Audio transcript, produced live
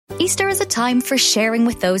Easter is a time for sharing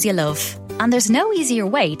with those you love. And there's no easier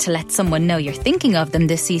way to let someone know you're thinking of them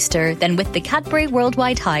this Easter than with the Cadbury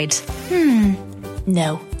Worldwide Hide.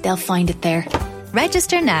 No, they'll find it there.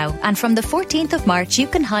 Register now, and from the 14th of March you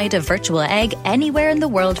can hide a virtual egg anywhere in the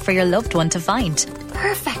world for your loved one to find.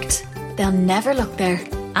 Perfect. They'll never look there.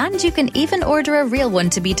 And you can even order a real one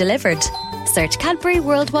to be delivered. Search Cadbury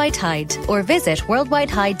Worldwide Hide or visit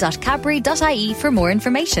worldwidehide.cadbury.ie for more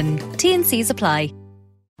information. T&Cs apply.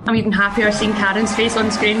 I'm even happier seeing Karen's face on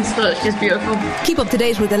screen, so it's just beautiful. Keep up to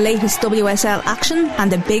date with the latest WSL action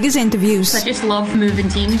and the biggest interviews. I just love moving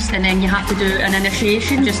teams, and then you have to do an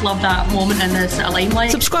initiation. Just love that moment in the sort of limelight.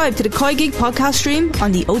 Subscribe to the Koi Gig podcast stream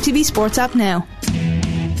on the OTB Sports app now.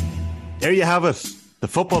 There you have it. The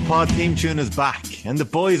Football Pod theme tune is back, and the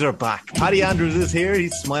boys are back. Paddy Andrews is here,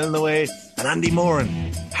 he's smiling away, and Andy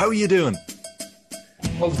Moran. How are you doing?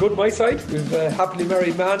 All's good my side. We've a happily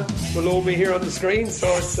married man below me here on the screen, so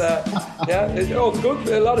it's it's good.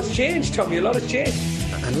 A lot has changed, Tommy. A lot has changed.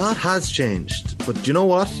 A lot has changed, but do you know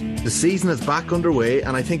what? The season is back underway,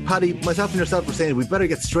 and I think Paddy, myself and yourself were saying we better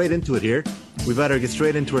get straight into it here. We better get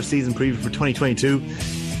straight into our season preview for 2022.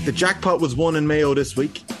 The jackpot was won in Mayo this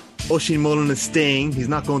week. Oisin Mullin is staying. He's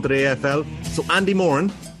not going to the AFL. So Andy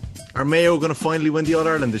Moran, are Mayo going to finally win the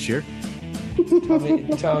All-Ireland this year? Tommy,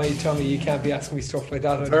 you can't be asking me stuff like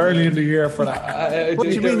that. It's early in the year for that. What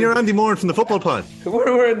do you mean? You're Andy Moran from the Football Pod.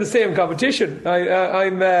 We're in the same competition.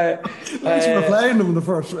 I'm. We're playing them in the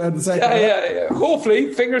first and the second. Yeah.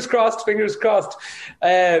 Hopefully, fingers crossed.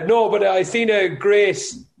 No, but I seen a great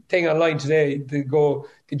thing online today. They go,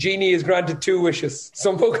 the genie is granted 2 wishes.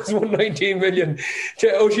 Some folk has won 19 million.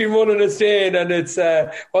 Oisin Mullin is staying, and it's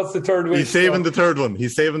what's the third wish? He's saving the third one.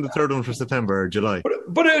 He's saving the third one for September or July.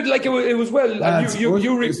 But it was well. Lads,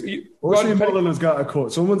 Oisin Mullin has got a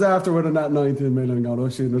cut. Someone's after winning that 19 million. Gone,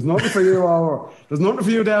 Oisin, there's nothing for you over. There's nothing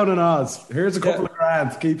for you down in Oz. Here's a couple of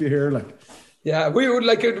grand to keep you here, like. Yeah, we were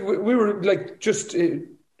like just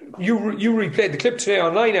you replayed the clip today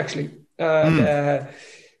online actually.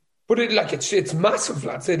 But it's massive,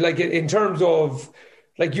 lads. In terms of,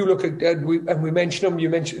 like, you look at we mentioned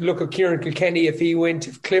him. Look at Kieran Kilkenny. If he went,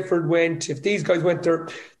 if Clifford went, if these guys went, they're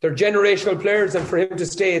generational players, and for him to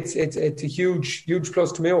stay, it's a huge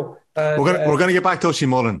plus to Mayo. We're going to get back to Oisin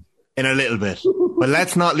Mullin in a little bit, but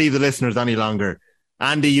let's not leave the listeners any longer.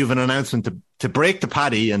 Andy, you've an announcement to break to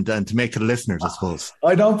Paddy and to make to the listeners, I suppose.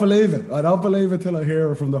 I don't believe it. I don't believe it till I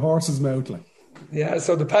hear it from the horse's mouth, like. Yeah,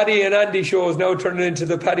 so the Paddy and Andy show is now turning into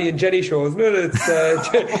the Paddy and Jenny show, isn't it?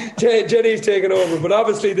 It's Jenny's taking over, but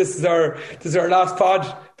obviously this is our last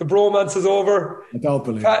pod. The bromance is over. I don't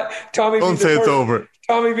believe it. Tommy, don't say it's over.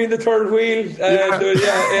 Tommy being the third wheel.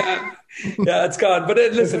 Yeah, it's gone. But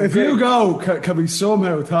listen, if you go, can we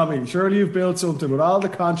somehow, Tommy? Surely you've built something with all the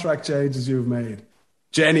contract changes you've made.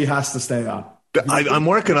 Jenny has to stay on. I'm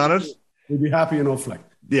working on it. We'd be happy enough, like.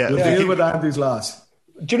 Yeah, we'll deal with Andy's loss.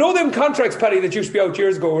 Do you know them contracts, Paddy, that used to be out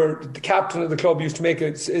years ago where the captain of the club used to make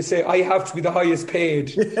it say, I have to be the highest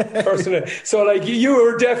paid person? So, like, you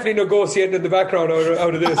were definitely negotiating in the background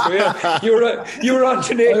out of this. So, yeah, you were on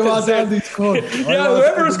to Nathan. I want Andy's cut.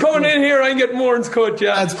 Whoever's coming in here, I'm getting Moran's cut,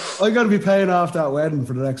 yeah. I'm going to be paying off that wedding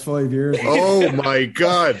for the next 5 years. Oh, my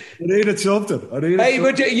God. I needed something. But you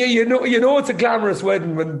know it's a glamorous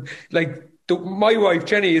wedding when, like, my wife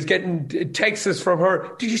Jenny is getting texts from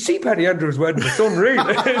her. Did you see Paddy Andrews' wedding? It's unreal.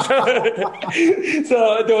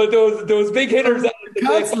 So those big hitters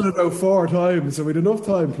cancelled it about 4 times, so we had enough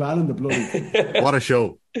time planning the bloody. What a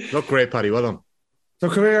show! Look great, Paddy. Well done. So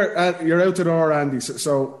come here. You're out the door, Andy.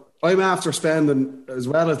 So I'm after spending, as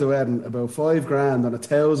well as the wedding, about $5,000 on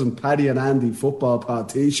 1,000 Paddy and Andy Football Pod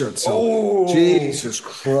t-shirts. So Jesus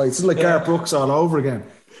Christ, it's like Gareth Brooks all over again.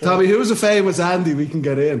 Tommy, who's a famous Andy we can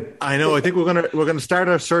get in? I know. I think we're gonna start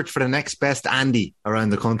our search for the next best Andy around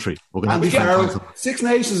the country. Andy Farrell. Six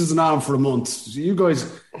Nations isn't on for a month. So you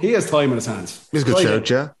guys, he has time in his hands. He's a good shout,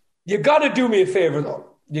 yeah. You got to do me a favour,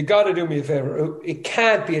 though. You got to do me a favour. It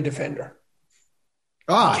can't be a defender.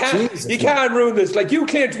 You can't ruin this. Like, you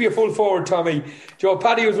claim to be a full forward, Tommy. Joe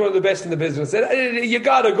Paddy was one of the best in the business. You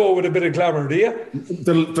got to go with a bit of glamour, do you?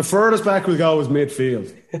 The furthest back we go is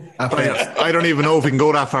midfield. I don't even know if we can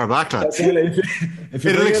go that far back, lads.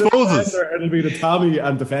 It'll expose us. It'll be the Tommy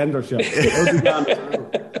and defender show.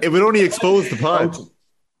 It would only expose the pod.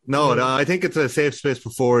 No, I think it's a safe space for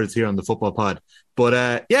forwards here on the Football Pod.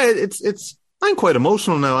 But it's. I'm quite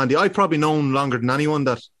emotional now, Andy. I've probably known longer than anyone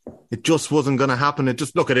that it just wasn't going to happen. It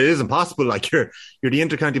isn't possible. Like, you're the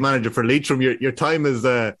intercounty manager for Leitrim. Your time is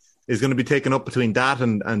going to be taken up between that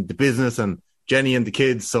and the business and Jenny and the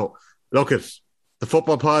kids. So look, The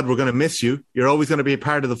Football Pod, we're going to miss you. You're always going to be a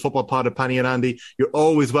part of the Football Pod of Penny and Andy. You're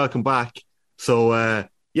always welcome back. So, and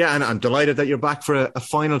I'm delighted that you're back for a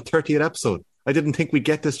final 30th episode. I didn't think we'd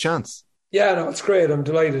get this chance. Yeah, no, it's great. I'm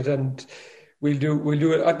delighted, and we'll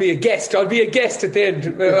do it. I'll be a guest at the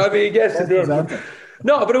end. I'll be a guest at the end.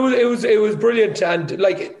 No, but it was brilliant, and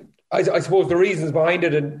like I suppose the reasons behind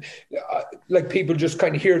it, and like people just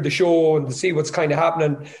kind of hear the show and see what's kind of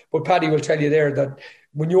happening. But Paddy will tell you there that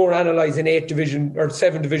when you're analysing 8 Division or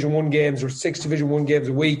 7 Division 1 games or 6 Division 1 games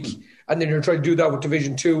a week, and then you're trying to do that with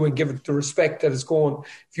Division 2 and give it the respect that it's going,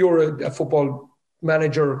 if you're a football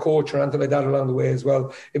manager or coach or anything like that along the way as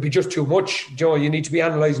well, it'd be just too much. You need to be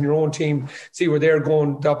analysing your own team, see where they're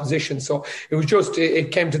going, the opposition. So it was just,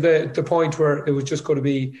 it came to the point where it was just going to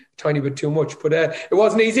be a tiny bit too much. But it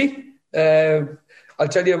wasn't easy. I'll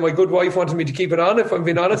tell you, my good wife wanted me to keep it on, if I'm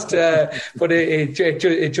being honest. But it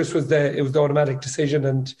just was the automatic decision.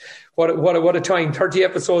 And what a time! 30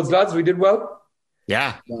 episodes, lads. We did well.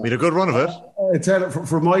 Yeah, we had a good run of it. I tell it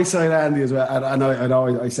from my side, Andy, as well. And I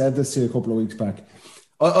know I said this to you a couple of weeks back.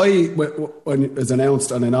 When it was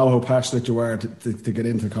announced, and I know how passionate you were to get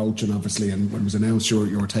into coaching, obviously, and when it was announced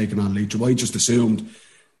you were taking on Leitrim, I just assumed,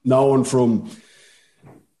 knowing from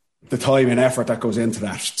the time and effort that goes into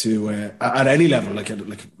that to at any level, like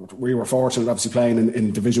we were fortunate obviously playing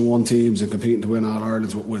in Division 1 teams and competing to win All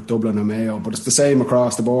Irelands with Dublin and Mayo, but it's the same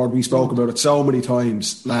across the board. We spoke about it so many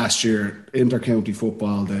times last year, inter-county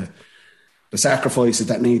football, the sacrifices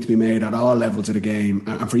that need to be made at all levels of the game,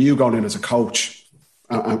 and for you going in as a coach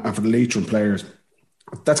and for the Leitrim players,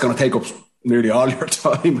 that's going to take up nearly all your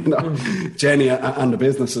time, Jenny, and the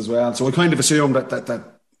business as well. So I kind of assumed that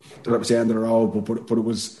was the end of the road, but it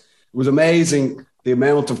was amazing the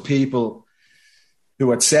amount of people who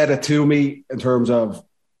had said it to me in terms of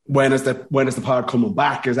when is the pod coming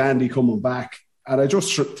back? Is Andy coming back? And I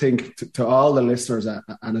just think to all the listeners,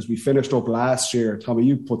 and as we finished up last year, Tommy,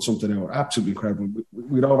 you put something out absolutely incredible.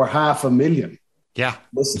 We had over 500,000. Yeah,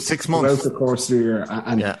 6 months throughout the course of the year,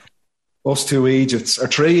 and us 2 Egypts or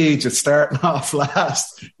 3 Egypts starting off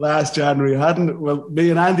last January. Me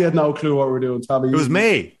and Andy had no clue what we were doing, Tommy. It was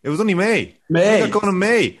May. It was only May. We got going in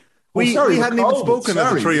May. We hadn't even spoken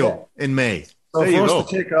as a trio in May. So for us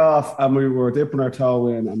to kick off, and we were dipping our toe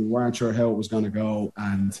in, and we weren't sure how it was going to go,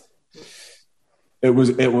 and it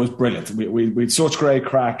was brilliant. We had such great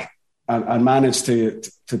crack, and managed to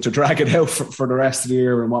drag it out for the rest of the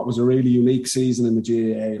year, and what was a really unique season in the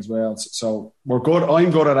GAA as well. So we're good.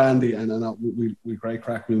 I'm good at Andy, and we great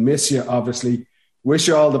crack. We'll miss you, obviously. Wish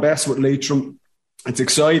you all the best with Leitrim. It's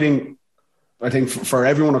exciting, I think, for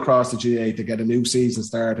everyone across the GAA to get a new season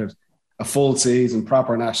started, a full season,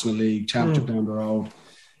 proper National League, championship down the road.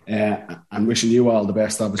 And wishing you all the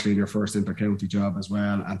best, obviously, in your first inter-county job as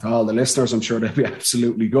well. And to all the listeners, I'm sure they'll be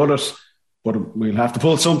absolutely gutted, but we'll have to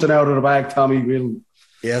pull something out of the bag, Tommy.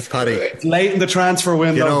 Yes, Paddy. It's late in the transfer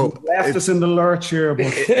window. Left us in the lurch here, but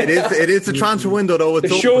it is the transfer window, though.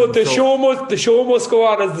 The show must go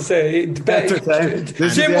on, as they say.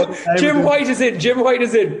 Jim White is in. Jim White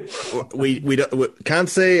is in. We can't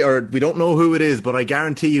say, or we don't know who it is, but I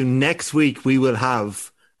guarantee you next week we will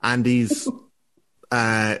have Andy's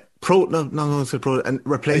and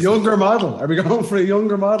replace a younger model. Are we going for a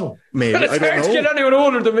younger model? Maybe. It's hard to get anyone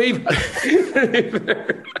older than me.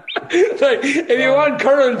 Like, if you want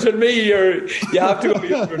current than me, you have to go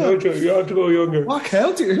younger, don't you? You have to go younger. What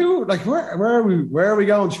county? Who? Like, where are we? Where are we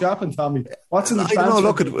going shopping, Tommy? What's in the transfer? I don't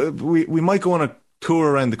know. Look, we might go on a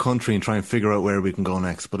tour around the country and try and figure out where we can go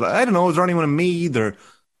next. But I don't know. Is there anyone in Meath? Or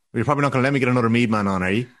you're probably not going to let me get another Meath man on,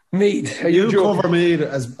 are you? Meath. You cover Meath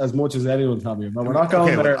as much as anyone, Tommy. No, we're not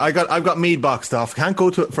going there. Well, I've got Meath boxed off. Can't go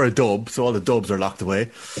to it for a dub, so all the dubs are locked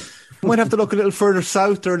away. Might have to look a little further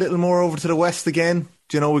south or a little more over to the west again.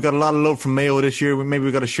 Do you know, we got a lot of love from Mayo this year. Maybe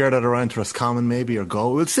we got to share that around to Roscommon, maybe, or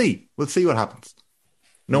go. We'll see what happens.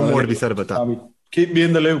 No more to be said about that. Tommy, keep me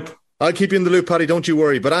in the loop. I'll keep you in the loop, Paddy. Don't you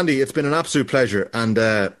worry. But Andy, it's been an absolute pleasure. And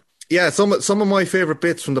some of my favourite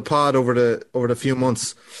bits from the pod over the few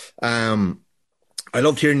months. I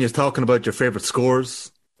loved hearing you talking about your favourite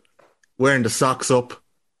scores, wearing the socks up,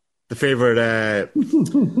 the favourite,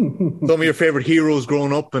 some of your favourite heroes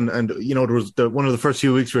growing up, and you know, there was one of the first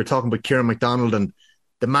few weeks we were talking about Kieran MacDonald and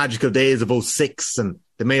the magical days of 2006 and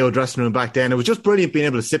the Mayo dressing room back then. It was just brilliant being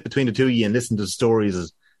able to sit between the two of you and listen to the stories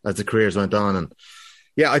as the careers went on. And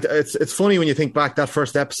yeah, it's funny when you think back, that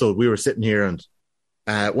first episode, we were sitting here and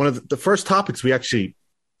one of the first topics we actually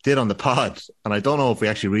did on the pod, and I don't know if we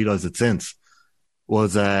actually realised it since,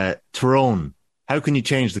 was Tyrone. How can you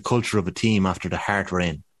change the culture of a team after the Hart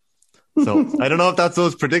reign? So I don't know if that's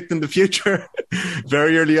us predicting the future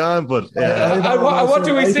very early on, but what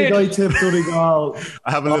do we say? I tipped Donegal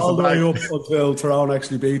I haven't all listened the way back. up until Tyrone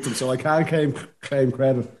actually beat them, so I can't claim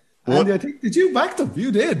credit. Andy, I think, did you back them?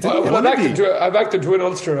 You did, didn't you? I backed them to win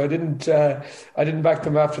Ulster. I didn't back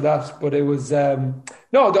them after that, but it was no,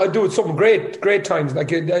 I do it some great times.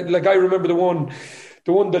 Like I remember the one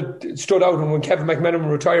that stood out, and when Kevin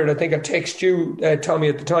McMenamin retired, I think I texted you, Tommy,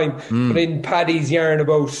 at the time. But in Paddy's yarn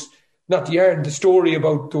about, not the yarn, the story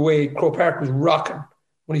about the way Croke Park was rocking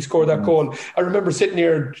when he scored that goal. I remember sitting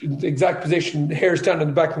here, the exact position, hair standing in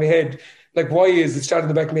the back of my head. Like, why is it standing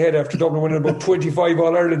in the back of my head after Dublin winning about 25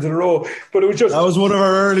 All-Irelands in a row? But it was just... That was one of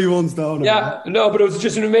our early ones down there. Yeah, no, but it was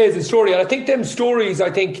just an amazing story. And I think them stories,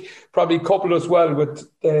 probably coupled us well with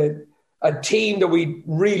a team that we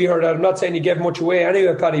really heard at. I'm not saying you gave much away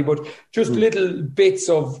anyway, Paddy, but just little bits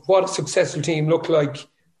of what a successful team looked like,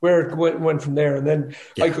 where it went from there. And then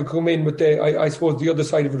I could come in with I suppose the other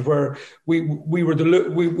side of it, where we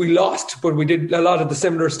lost, but we did a lot of the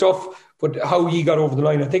similar stuff. But how he got over the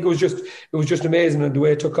line, I think it was just amazing, and the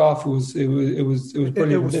way it took off was brilliant.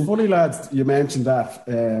 It was funny, lads. You mentioned that.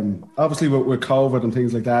 Obviously, with COVID and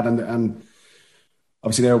things like that, and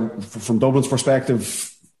obviously now from Dublin's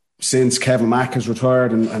perspective, since Kevin Mack has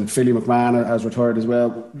retired and Philly McMahon has retired as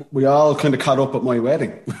well, we all kind of caught up at my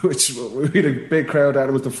wedding, which we had a big crowd at.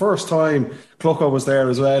 It was the first time Clucko was there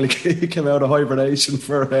as well. He came out of hibernation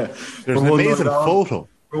for there's an amazing photo.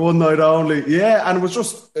 For one night only, yeah, and it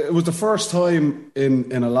was the first time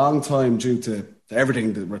in a long time, due to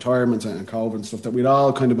everything, the retirement and COVID and stuff, that we'd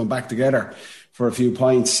all kind of been back together for a few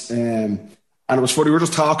pints, and it was funny. We were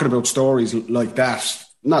just talking about stories like that,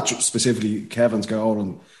 not just specifically Kevin's goal,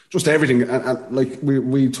 and just everything, and like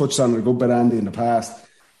we touched on it a good bit, Andy, in the past,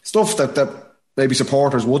 stuff that maybe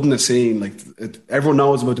supporters wouldn't have seen. Like everyone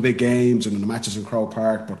knows about the big games and the matches in Croke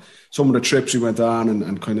Park, but some of the trips we went on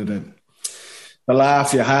and kind of the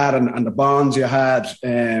laugh you had and the bonds you had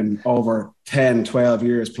over 10, 12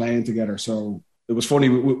 years playing together. So it was funny,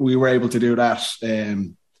 we were able to do that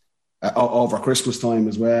over Christmas time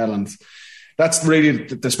as well. And that's really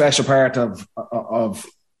the special part of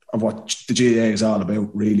what the GAA is all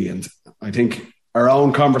about, really. And I think our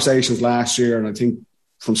own conversations last year, and I think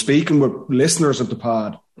from speaking with listeners of the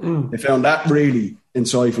pod, they found that really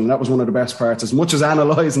insightful. And that was one of the best parts, as much as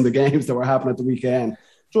analysing the games that were happening at the weekend.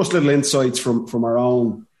 Just little insights from our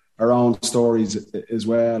own stories as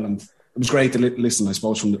well, and it was great to listen, I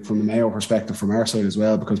suppose, from the Mayo perspective from our side as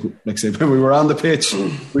well, because, like I said, when we were on the pitch,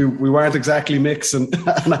 we weren't exactly mixing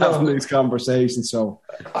and having these conversations. So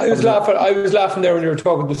I was laughing there when you were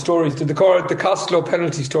talking the stories. Did the Costello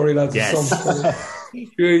penalty story, lads? Yes.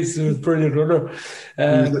 Jeez, it was brilliant, wasn't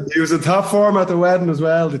it? He was in top form at the wedding as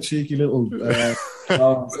well. The cheeky little.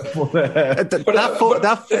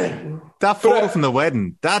 That photo from the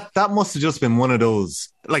wedding, that must have just been one of those,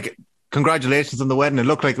 like, congratulations on the wedding. It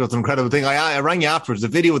looked like it was an incredible thing. I rang you afterwards, the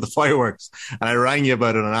video with the fireworks, and I rang you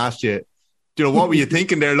about it and asked you, what were you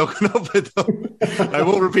thinking there looking up at them? I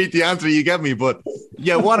won't repeat the answer you gave me, but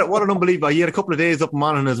yeah, what an unbelievable. You had a couple of days up in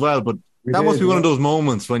Moran as well, but that must be one of those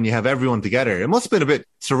moments when you have everyone together. It must have been a bit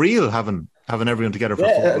surreal having everyone together for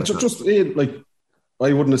football. Like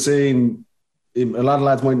I wouldn't have seen, a lot of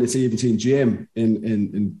lads mightn't have even seen Jim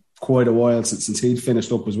in quite a while since he'd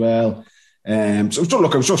finished up as well. So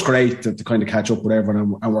it was just great to kind of catch up with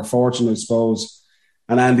everyone, and we're fortunate, I suppose.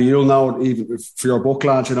 And Andy, you'll know, even for your book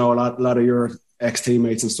launch, a lot of your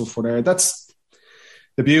ex-teammates and stuff were there. That's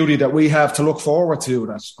the beauty that we have to look forward to,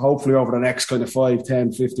 that hopefully over the next kind of 5,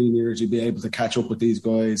 10, 15 years, you'll be able to catch up with these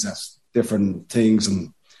guys at different things.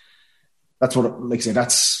 And that's what, like I said,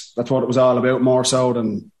 that's what it was all about, more so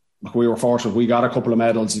than, we were fortunate. We got a couple of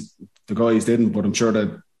medals. The guys didn't, but I'm sure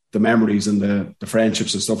that the memories and the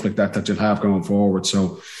friendships and stuff like that you'll have going forward.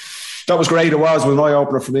 So that was great. It was an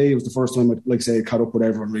eye-opener for me. It was the first time, like I say, I caught up with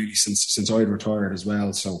everyone really since I'd retired as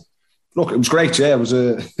well. So look, it was great. Yeah, it was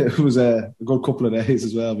a good couple of days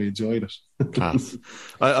as well. We enjoyed it. Class.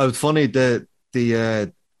 I was funny. The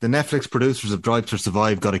Netflix producers of Drive to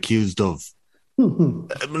Survive got accused of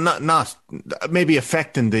not maybe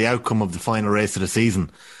affecting the outcome of the final race of the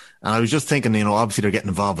season. And I was just thinking, obviously they're getting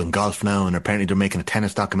involved in golf now, and apparently they're making a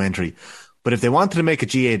tennis documentary. But if they wanted to make a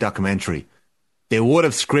GA documentary, they would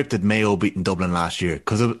have scripted Mayo beating Dublin last year.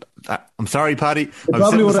 Because I'm sorry, Paddy, I'm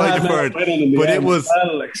sitting beside you for it, but it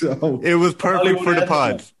was perfect for the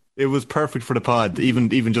pod. It was perfect for the pod,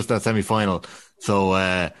 even just that semi-final. So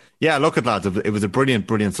look at lads, it was a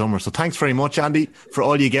brilliant summer. So thanks very much, Andy, for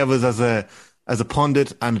all you gave us as a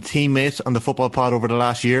pundit and a teammate on the football pod over the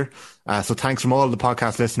last year. So thanks from all the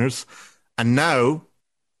podcast listeners. And now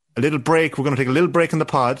a little break. We're going to take a little break in the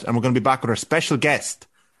pod, and we're going to be back with our special guest,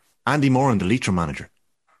 Andy Moran, the Leitrim manager.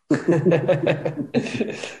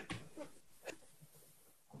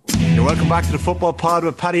 You're welcome back to the Football Pod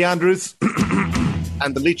with Paddy Andrews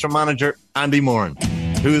and the Leitrim manager, Andy Moran,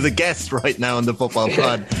 who is a guest right now on the Football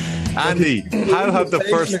Pod. Andy, how have the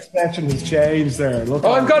first expression has changed there? Look,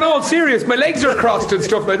 I've gone all serious. My legs are crossed and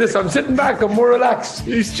stuff like this. I'm sitting back. I'm more relaxed.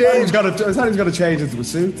 He's changed. I thought he's got to change into a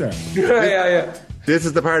suit there. Yeah. This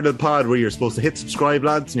is the part of the pod where you're supposed to hit subscribe,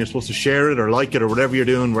 lads, and you're supposed to share it or like it or whatever you're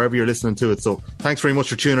doing, wherever you're listening to it. So thanks very much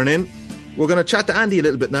for tuning in. We're going to chat to Andy a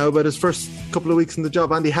little bit now about his first couple of weeks in the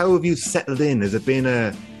job. Andy, how have you settled in? Has it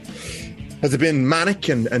been manic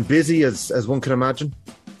and busy as one can imagine?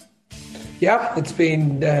 Yeah, it's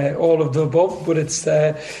been all of the above, but it's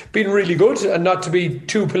been really good. And not to be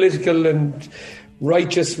too political and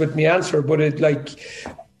righteous with my answer, but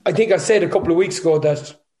I think I said a couple of weeks ago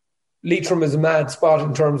that Leitrim is a mad spot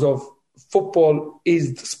in terms of football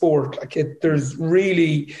is the sport. There's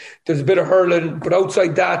a bit of hurling, but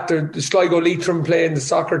outside that, the Sligo Leitrim playing the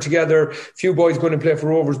soccer together, a few boys going to play for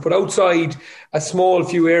Rovers, but outside a small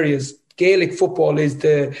few areas, Gaelic football is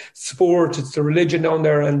the sport, it's the religion down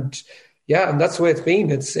there, and that's the way it's been.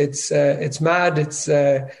 It's mad. It's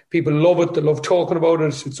people love it. They love talking about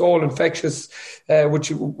it. It's all infectious, which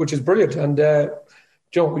is brilliant. And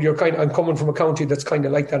I'm coming from a county that's kind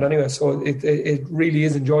of like that anyway, so it really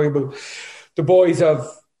is enjoyable. The boys have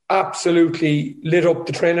absolutely lit up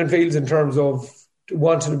the training fields in terms of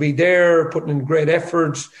wanting to be there, putting in great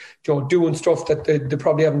effort, doing stuff that they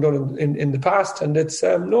probably haven't done in the past, and it's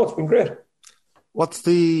been great. What's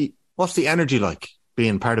the energy like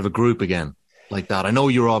being part of a group again like that? I know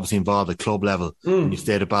you were obviously involved at club level and you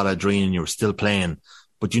stayed at Balladreen and you were still playing,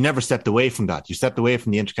 but you never stepped away from that. You stepped away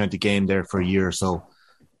from the intercounty game there for a year or so.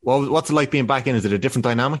 What's it like being back in? Is it a different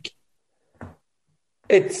dynamic?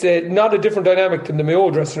 It's not a different dynamic than the Mayo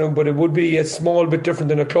dressing room, but it would be a small bit different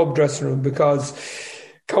than a club dressing room, because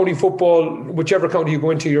county football, whichever county you go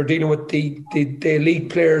into, you're dealing with the elite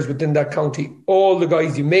players within that county. All the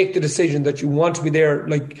guys, you make the decision that you want to be there.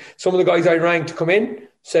 Like some of the guys I rang to come in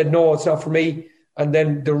said, no, it's not for me. And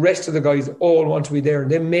then the rest of the guys all want to be there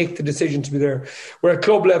and they make the decision to be there. Where at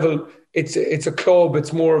club level, it's a club.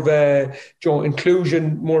 It's more of a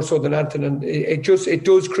inclusion more so than anything, and it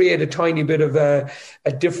does create a tiny bit of a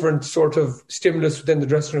different sort of stimulus within the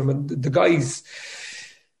dressing room. And the guys,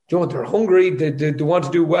 they're hungry. They want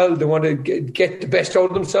to do well. They want to get the best out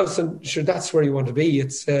of themselves, and sure, that's where you want to be.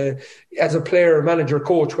 It's as a player, manager,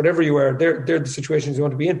 coach, whatever you are, they're the situations you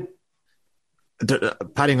want to be in.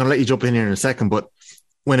 Paddy, I'm going to let you jump in here in a second, but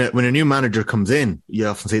when a new manager comes in, you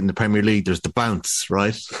often see it in the Premier League, there's the bounce,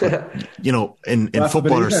 right? In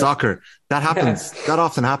football or soccer, that happens. Yeah. That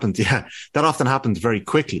often happens. Yeah, that often happens very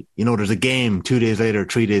quickly. There's a game 2 days later,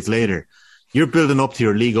 3 days later. You're building up to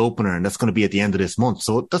your league opener, and that's going to be at the end of this month.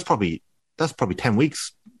 So that's probably 10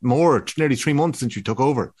 weeks more, nearly 3 months since you took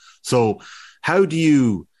over. So how do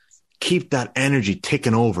you keep that energy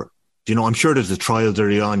ticking over? I'm sure there's the trials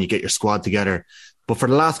early on. You get your squad together. But for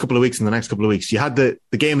the last couple of weeks and the next couple of weeks, you had the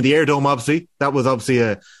game of the Air Dome, obviously. That was obviously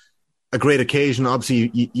a great occasion.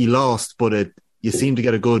 Obviously, you lost, but you seemed to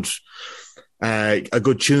get a good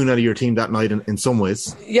tune out of your team that night in some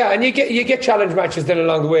ways. Yeah, and you get challenge matches then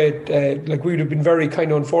along the way. Like we would have been very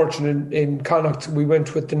kind of unfortunate in Connacht. We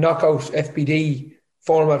went with the knockout FBD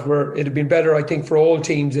format where it had been better, I think, for all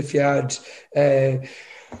teams if you had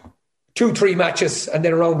 2-3 matches and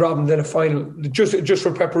then a round robin, then a final. Just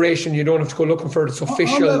for preparation, you don't have to go looking for it. It's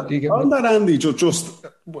official. On that, Andy, just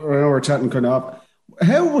we're chatting kind of.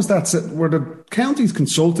 How was that? Were the counties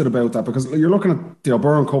consulted about that? Because you're looking at the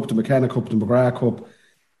O'Byrne Cup, the McKenna Cup, the McGrath Cup.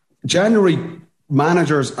 January,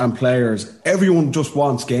 managers and players, everyone just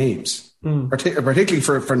wants games, particularly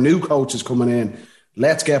for new coaches coming in.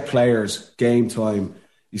 Let's get players, game time.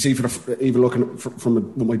 You see, even looking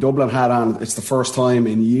from my Dublin hat on, it's the first time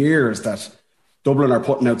in years that Dublin are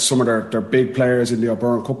putting out some of their big players in the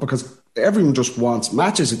O'Byrne Cup because everyone just wants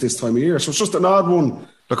matches at this time of year. So it's just an odd one.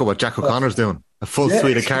 Look at what Jack O'Connor's doing. A full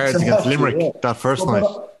suite of cards against Limerick that first night.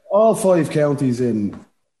 All 5 counties in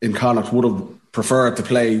Connacht would have preferred to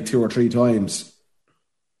play 2 or 3 times.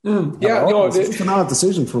 It's just an odd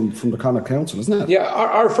decision from the Connacht Council, isn't it? Yeah,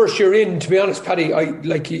 our first year in, to be honest, Paddy,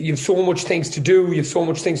 you have so much things to do, you have so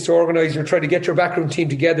much things to organise. You're trying to get your backroom team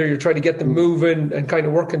together, you're trying to get them moving and kind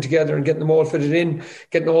of working together and getting them all fitted in,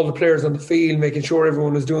 getting all the players on the field, making sure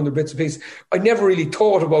everyone is doing their bits and pieces. I never really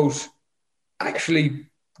thought about actually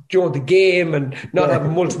the game and not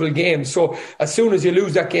having multiple games. So as soon as you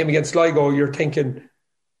lose that game against Sligo, you're thinking,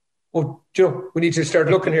 oh, you know, we need to start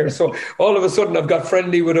looking here. So all of a sudden I've got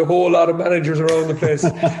friendly with a whole lot of managers around the place,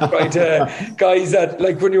 right? Guys that,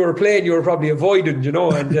 like, when you were playing, you were probably avoided, you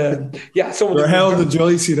know, and some of them. You're held and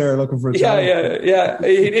Joycey there looking for a challenge. Yeah.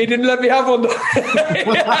 He didn't let me have one. He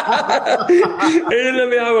didn't let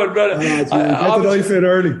me have one, but get the knife in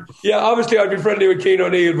early. Yeah, obviously I'd be friendly with Cian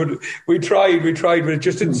O'Neill, but we tried, but it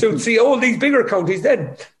just didn't suit. See, all these bigger counties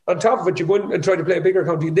then, on top of it, you go in and try to play a bigger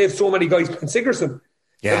county, they have so many guys playing Sigerson.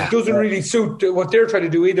 Yeah, it doesn't really suit what they're trying to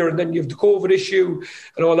do either. And then you have the COVID issue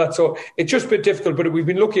and all that. So it's just a bit difficult, but we've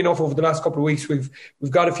been lucky enough over the last couple of weeks. We've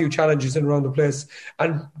got a few challenges in around the place.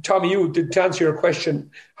 And Tommy, to answer your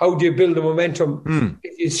question, how do you build the momentum?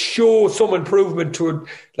 You show some improvement to it,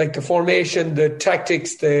 like the formation, the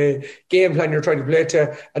tactics, the game plan you're trying to play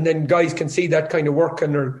to, and then guys can see that kind of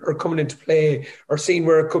working or coming into play or seeing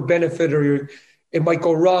where it could benefit, or it might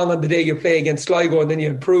go wrong on the day you play against Sligo and then you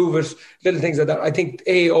improve it, little things like that. I think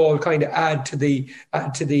all kind of add to the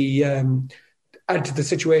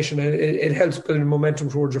situation, and it helps build momentum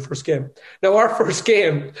towards your first game. Now, our first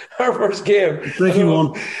game. Tricky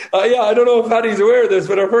one. I don't know if Paddy's aware of this,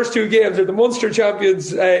 but our first two games are the Munster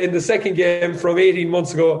champions in the second game from 18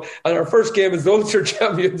 months ago, and our first game is the Ulster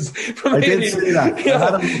champions from 18 months ago.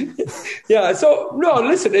 I did see that. Yeah, so, no,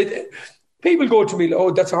 listen, people go to me,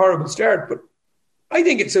 oh, that's a horrible start, but I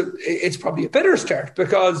think it's probably a better start,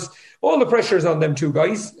 because all the pressure is on them two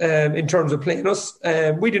guys in terms of playing us.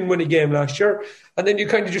 We didn't win a game last year, and then you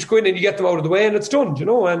kind of just go in and you get them out of the way and it's done, you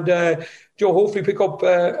know, and hopefully pick up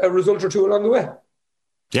a result or two along the way.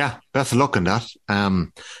 Yeah, best of luck in that.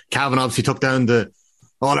 Cavan obviously took down the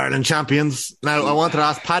All-Ireland champions. Now, I wanted to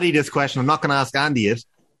ask Paddy this question. I'm not going to ask Andy it.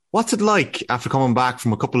 What's it like after coming back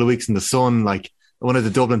from a couple of weeks in the sun, like one of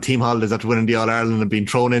the Dublin team holidays after winning the All-Ireland and being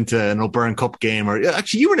thrown into an O'Byrne Cup game? Or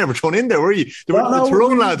actually, you were never thrown in there, were you? The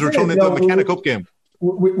Tyrone lads were thrown into a McKenna Cup game.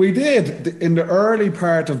 We did. In the early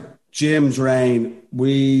part of Jim's reign,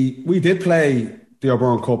 we did play the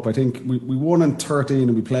O'Byrne Cup. I think we won in 13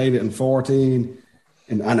 and we played it in 14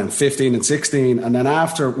 and in 15 and 16. And then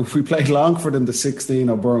after, we played Longford in the 16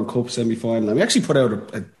 O'Byrne Cup semi-final. And we actually put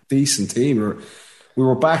out a decent team. We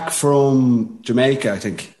were back from Jamaica, I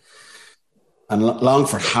think. And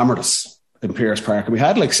Longford hammered us in Pearse Park. And we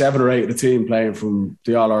had like 7 or 8 of the team playing from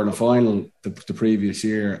the All-Ireland final the previous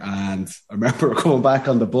year. And I remember coming back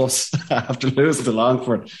on the bus after losing to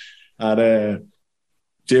Longford. And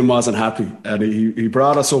Jim wasn't happy. And he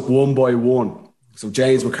brought us up one by one. So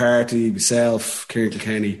James McCarthy, myself, Kieran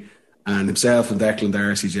Kilkenny, and himself and Declan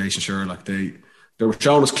Darcy, Jason Sherlock, they were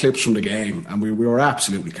showing us clips from the game. And we were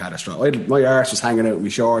absolutely catastrophic. My arse was hanging out in my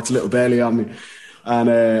shorts, little belly on me.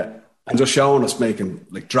 And just showing us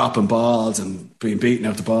dropping balls and being beaten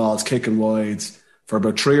out the balls, kicking wides. For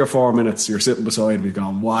about 3 or 4 minutes, you're sitting beside me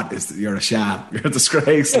going, you're a sham. You're a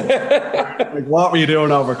disgrace. Like, what were you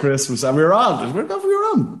doing over Christmas? And we were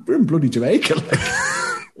in bloody Jamaica.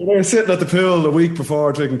 We were sitting at the pool the week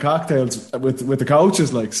before drinking cocktails with the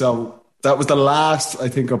coaches. So that was the last, I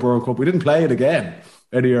think, of World Cup. We didn't play it again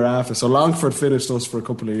any year after. So Longford finished us for a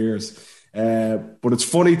couple of years. But it's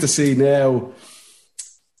funny to see now,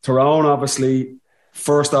 Tyrone, obviously,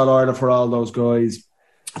 first All-Ireland for all those guys.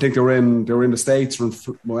 I think they were in the States, from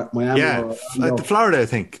Miami. Yeah, Florida, I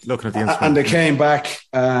think, looking at the instrument. And they came back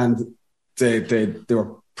and they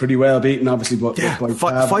were pretty well beaten, obviously. But by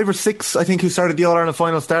 5 or 6, I think, who started the All-Ireland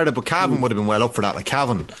final started, but Cavan would have been well up for that. Like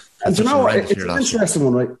Cavan. And you know, it's an interesting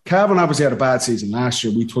one, right? Cavan obviously had a bad season last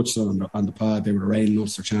year. We touched on the pod. They were the reigning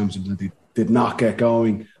Ulster champions and they did not get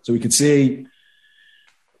going. So we could see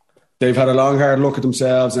they've had a long, hard look at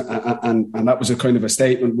themselves, and that was a kind of a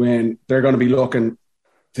statement when they're going to be looking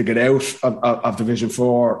to get out of Division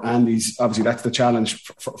 4. And obviously that's the challenge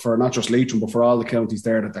for not just Leitrim, but for all the counties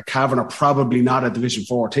there, that the Cavan are probably not a Division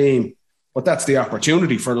 4 team, but that's the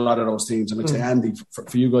opportunity for a lot of those teams. And I'd say, Andy,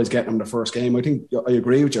 for you guys getting them the first game, I think I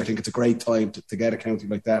agree with you. I think it's a great time to get a county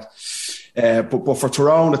like that. But for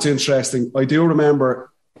Tyrone, it's interesting. I do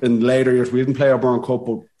remember in later years, we didn't play our O'Byrne Cup,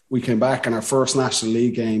 but we came back in our first National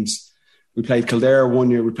League games. We played Kildare one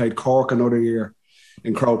year, we played Cork another year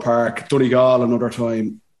in Croke Park, Donegal another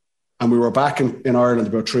time, and we were back in Ireland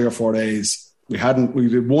about 3 or 4 days. We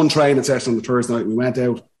did one training session on the Thursday night, we went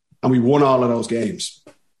out and we won all of those games.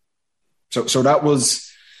 So that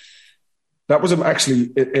was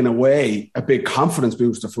actually, in a way, a big confidence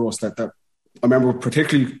booster for us. That I remember,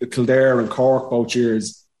 particularly Kildare and Cork both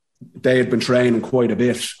years, they had been training quite a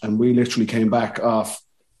bit, and we literally came back off,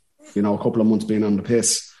 a couple of months being on the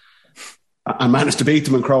piss. I managed to beat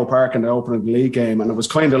them in Croke Park in the opening league game, and it was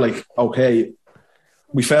kind of like, okay,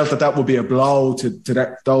 we felt that would be a blow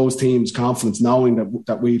to those teams' confidence, knowing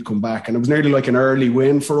that we'd come back. And it was nearly like an early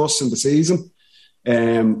win for us in the season.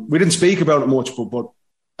 We didn't speak about it much, but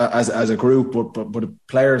as a group, but the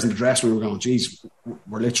players in the dressing room were going, geez,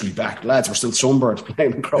 we're literally back. Lads, we're still sunburned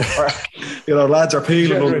playing in Croke Park. Lads are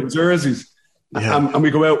peeling on the jerseys. Yeah. And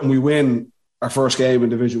we go out and we win our first game in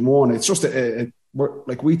Division 1. It's just,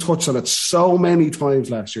 we touched on it so many times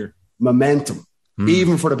last year. Momentum,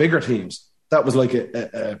 even for the bigger teams. That was like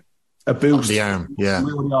a boost. On the arm, yeah.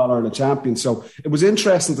 We were the All-Ireland champions. So it was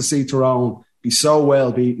interesting to see Tyrone be so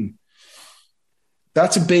well beaten.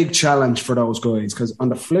 That's a big challenge for those guys, because on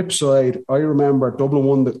the flip side, I remember Dublin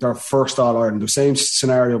won their first All-Ireland, the same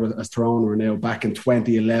scenario as Tyrone were now, back in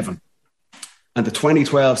 2011. And the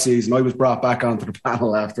 2012 season, I was brought back onto the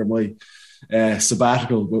panel after my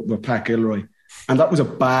sabbatical with Pat Gilroy. And that was a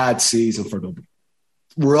bad season for Dublin.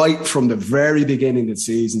 Right from the very beginning of the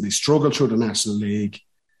season, they struggled through the National League.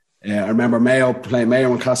 I remember Mayo playing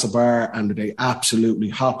Mayo and Castlebar, and they absolutely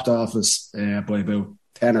hopped off us by about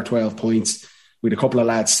 10 or 12 points. We had a couple of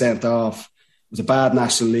lads sent off. It was a bad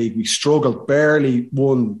National League. We struggled, barely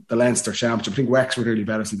won the Leinster Championship. I think Wexford really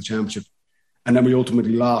beat us in the Championship. And then we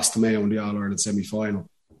ultimately lost to Mayo in the All-Ireland semi-final.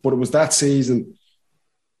 But it was that season,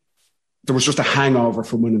 there was just a hangover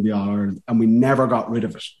from winning the All-Ireland, and we never got rid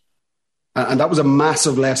of it. And that was a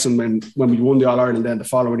massive lesson when we won the All-Ireland then the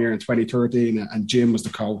following year in 2013, and Jim was the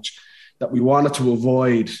coach, that we wanted to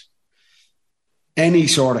avoid any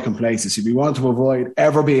sort of complacency. We wanted to avoid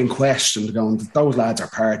ever being questioned, going, those lads are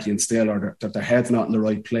partying still, or that their head's not in the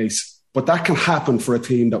right place. But that can happen for a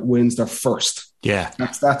team that wins their first. Yeah.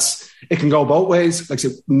 That's it can go both ways. Like I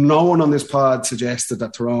said, no one on this pod suggested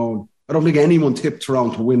that Tyrone, I don't think anyone tipped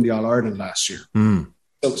Tyrone to win the All-Ireland last year.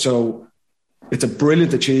 So it's a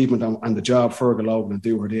brilliant achievement, and the job Fergal Logan and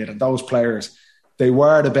Dewar did. And those players, they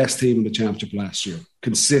were the best team in the Championship last year.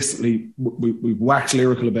 Consistently, we waxed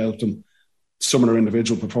lyrical about them. Some of their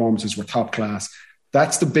individual performances were top class.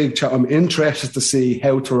 That's the big challenge. I'm interested to see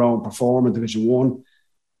how Tyrone perform in Division 1,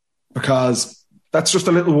 because that's just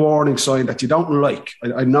a little warning sign that you don't like.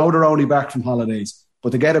 I know they're only back from holidays,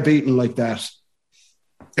 but to get a beating like that,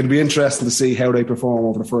 it'll be interesting to see how they perform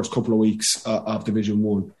over the first couple of weeks of Division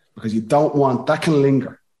 1, because you don't want, that can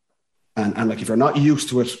linger. And like, if you're not used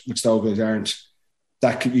to it, which those guys aren't,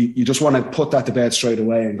 you just want to put that to bed straight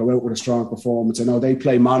away and go out with a strong performance. I know they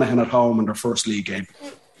play Monaghan at home in their first league game.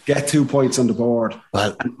 Get 2 points on the board,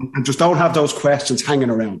 and just don't have those questions hanging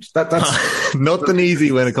around. That's nothing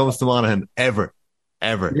easy when it comes to Monaghan, ever.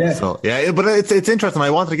 Yeah. So yeah, but it's interesting. I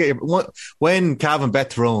wanted to get when Cavan bet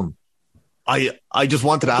Tyrone, I just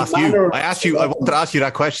wanted to ask you. I wanted to ask you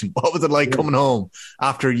that question. What was it like coming home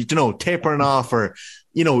after tapering off, or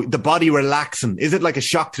the body relaxing? Is it like a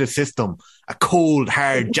shock to the system? A cold,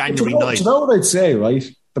 hard January night. You know what I'd say, right?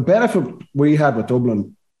 The benefit we had with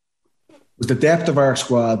Dublin was the depth of our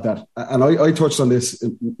squad. And I touched on this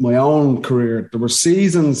in my own career. There were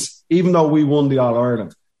seasons, even though we won the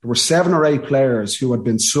All-Ireland, there were 7 or 8 players who had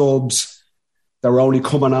been subs that were only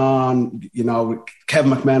coming on.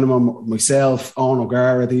 Kevin McMenamin, myself, Owen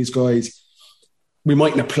O'Gara, these guys. We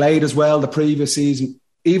mightn't have played as well the previous season.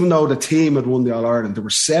 Even though the team had won the All-Ireland, there were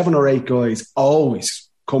 7 or 8 guys always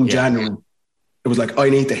come January. It was like, I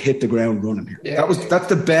need to hit the ground running here. Yeah. That's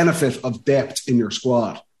the benefit of depth in your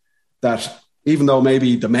squad. That even though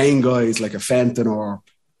maybe the main guys like a Fenton or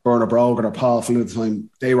Bernard Brogan or Paul Flynn at the time,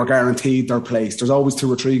 they were guaranteed their place. There's always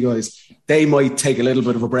 2 or 3 guys. They might take a little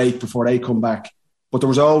bit of a break before they come back. But there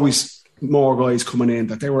was always more guys coming in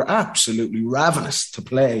that they were absolutely ravenous to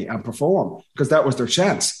play and perform, because that was their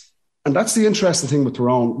chance. And that's the interesting thing with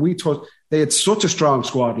Tyrone. We thought they had such a strong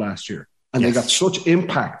squad last year, and they got such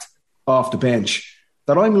impact off the bench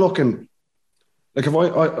that I'm looking, like, if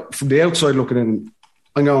I from the outside looking in,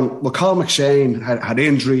 I'm going, well, Colin McShane had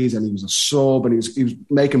injuries and he was a sub and he was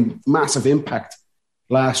making massive impact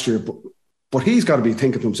last year. But he's got to be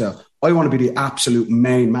thinking to himself, I want to be the absolute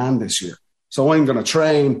main man this year. So I'm going to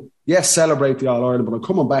train, celebrate the All-Ireland, but I'm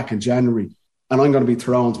coming back in January and I'm going to be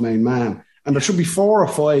Tyrone's main man. And there should be 4 or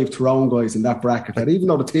 5 Tyrone guys in that bracket that, even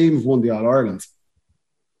though the team have won the All-Ireland,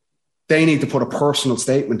 they need to put a personal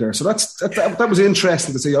statement there. So that was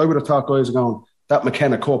interesting to see. I would have thought guys are going, that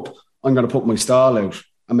McKenna Cup, I'm going to put my stall out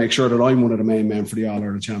and make sure that I'm one of the main men for the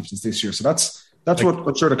All-Ireland champions this year. So that's what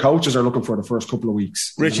I'm sure the coaches are looking for the first couple of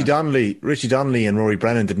weeks. Richie Donnelly and Rory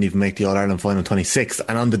Brennan didn't even make the All-Ireland final 26th.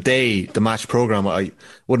 And on the day, the match programme, I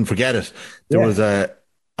wouldn't forget it. There was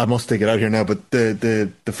I must take it out here now, but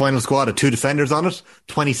the final squad had 2 defenders on it,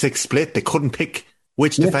 26 split. They couldn't pick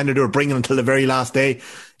which defender they were bringing until the very last day.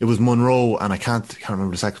 It was Monroe, and I can't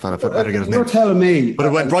remember the second fella. I better get his name. You're telling me. But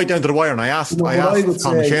it went right down to the wire, and I asked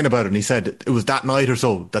Tom Shane about it, and he said it was that night or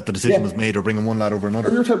so that the decision was made, or bringing one lad over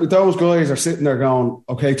another. You're telling me those guys are sitting there going,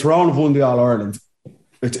 okay, Toronto won the All-Ireland.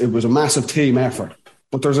 It was a massive team effort.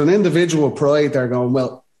 But there's an individual pride there going,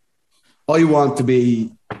 well, I want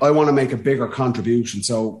to make a bigger contribution.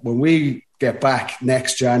 So when we get back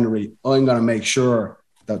next January, I'm going to make sure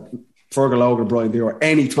that Fergal Logan, Brian Deere,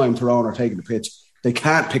 any time Toronto are taking the pitch, they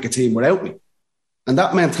can't pick a team without me. And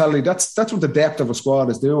that mentality, that's what the depth of a squad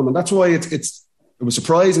is doing. And that's why it was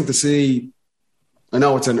surprising to see. I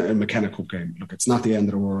know it's a McKenna Cup game. Look, it's not the end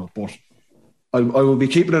of the world, but I will be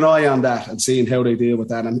keeping an eye on that and seeing how they deal with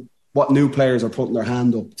that and what new players are putting their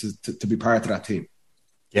hand up to be part of that team.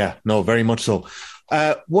 Yeah, no, very much so.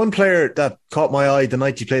 One player that caught my eye the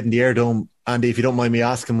night he played in the Air Dome, Andy, if you don't mind me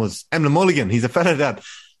asking, was Oisin Mullin. He's a fella that,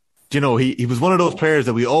 he was one of those players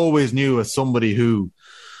that we always knew as somebody who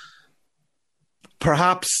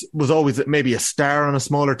perhaps was always maybe a star on a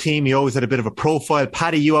smaller team. He always had a bit of a profile.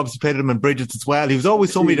 Paddy, you obviously played him in Bridget's as well. He was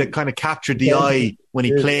always somebody that kind of captured the eye when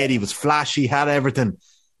he played. He was flashy, had everything.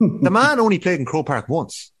 The man only played in Croke Park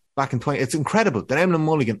once. Back in 20, it's incredible that Oisin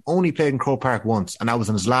Mullin only played in Croke Park once, and that was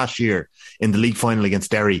in his last year in the league final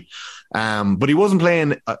against Derry. But he wasn't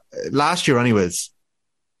playing last year, anyways.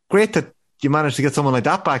 Great that you managed to get someone like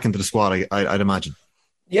that back into the squad. I'd imagine.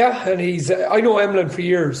 Yeah, and I know Emlyn for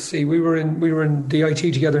years. See, we were in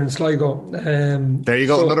DIT together in Sligo. There you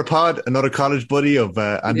go, another pod, another college buddy of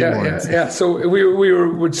Andy Moran. Yeah. So he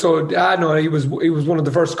was one of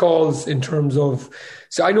the first calls in terms of.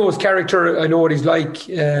 So I know his character. I know what he's like.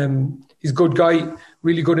 He's a good guy,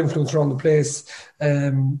 really good influence around the place.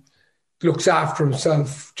 Looks after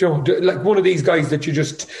himself, like one of these guys that you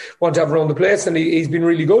just want to have around the place, and he's been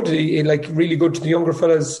really good. He really good to the younger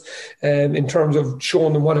fellas in terms of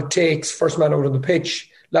showing them what it takes. First man out on the pitch,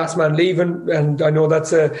 last man leaving, and I know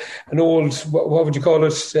that's an old, what would you call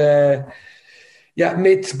it?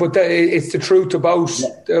 Myth, but it's the truth about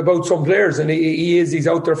some players, and he's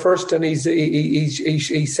out there first, and he's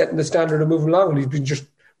setting the standard and moving along, and he's been just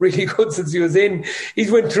really good since he was in. He's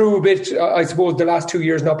went through a bit, I suppose, the last 2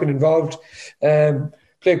 years not been involved.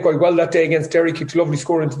 Played quite well that day against Derry, kicked a lovely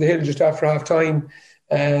score into the hill just after half time.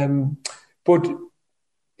 But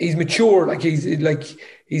he's mature, there's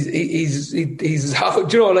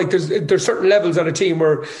certain levels on a team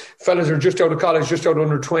where fellas are just out of college, just out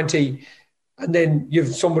under 20, and then you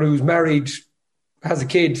have somebody who's married, has a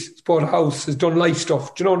kid, has bought a house, has done life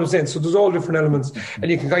stuff. Do you know what I'm saying? So there's all different elements,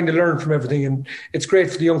 and you can kind of learn from everything. And it's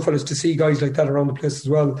great for the young fellas to see guys like that around the place as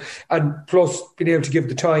well. And plus, being able to give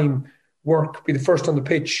the time, work, be the first on the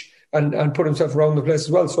pitch, and put himself around the place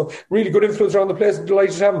as well. So really good influence around the place.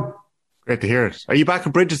 Delighted to have him. Great to hear it. Are you back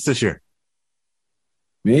at Bridges this year?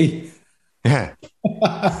 Me? Yeah.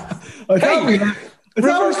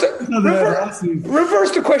 Reverse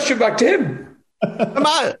the question back to him. I'm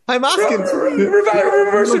asking.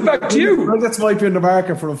 Reverse it back to you. That's might be in the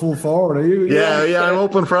market for a full forward. Are you? Yeah. I'm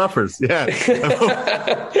open for offers. Yeah.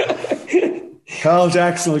 Carl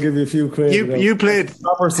Jackson will give you a few quid. You played.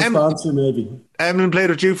 Proper sponsor, maybe. Emlyn played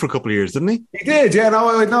with you for a couple of years, didn't he? He did. Yeah.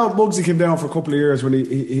 No, Muggsy came down for a couple of years when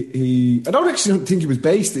he. I don't actually think he was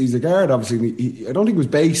based. He's a guard, obviously. I don't think he was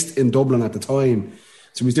based in Dublin at the time,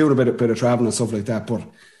 so he was doing a bit of travelling and stuff like that. But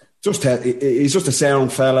he's just a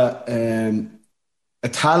sound fella. A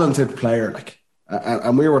talented player,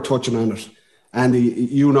 and we were touching on it. Andy,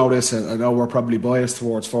 you know this. I know we're probably biased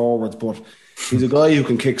towards forwards, but he's a guy who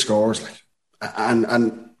can kick scores.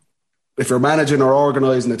 And if you're managing or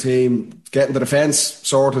organising a team, getting the defence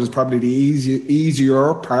sorted is probably the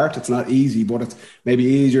easier part. It's not easy, but it's maybe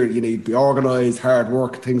easier. You need to be organised, hard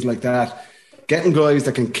work, things like that. Getting guys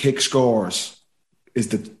that can kick scores is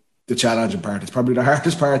the challenging part. It's probably the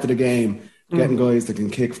hardest part of the game. Getting guys that can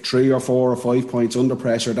kick 3 or 4 or 5 points under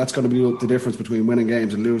pressure, that's going to be the difference between winning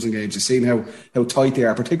games and losing games. You've seen how tight they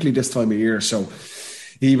are, particularly this time of year. So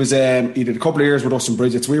he did a couple of years with us in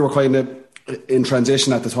Bridget's. We were kind of in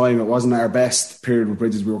transition at the time. It wasn't our best period with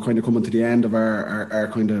Bridget's. We were kind of coming to the end of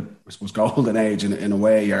our kind of, I suppose, golden age in a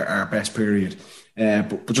way, our best period.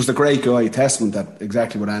 But just a great guy, testament that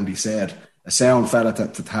exactly what Andy said, a sound fella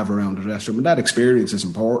to have around the dressing room. And that experience is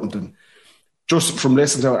important. And just from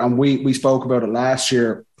listening to it, and we spoke about it last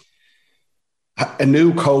year, a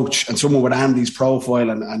new coach and someone with Andy's profile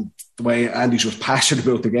and the way Andy's just passionate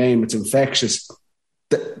about the game, it's infectious.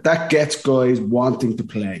 That gets guys wanting to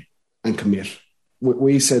play and commit.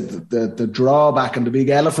 We said the drawback and the big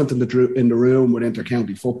elephant in the room with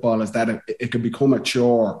inter-county football is that it can become a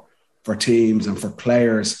chore for teams and for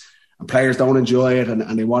players, and players don't enjoy it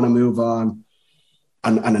and they want to move on.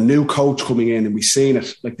 and a new coach coming in, and we've seen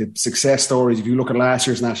it, like the success stories. If you look at last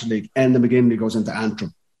year's National League, Enda McGinley goes into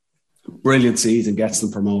Antrim. Brilliant season, gets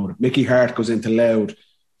them promoted. Mickey Hart goes into Louth,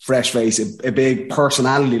 fresh face, a big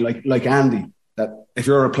personality like Andy, that if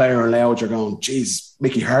you're a player in Louth, you're going, geez,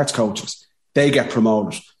 Mickey Hart's coaches. They get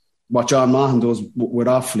promoted. What John Mahan does with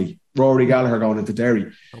Offaly, Rory Gallagher going into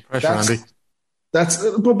Derry. No pressure, Andy.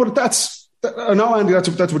 I know, Andy,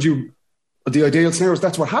 that's what you... The ideal scenario is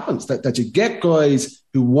that's what happens, that you get guys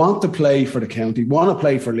who want to play for the county, want to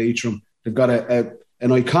play for Leitrim. They've got an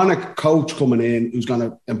iconic coach coming in who's going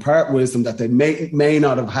to impart wisdom that they may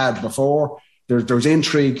not have had before. There's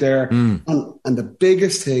intrigue there. And the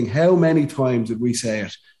biggest thing, how many times did we say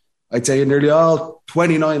it? I'd say in nearly all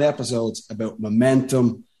 29 episodes about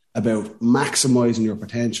momentum, about maximising your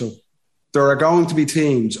potential. There are going to be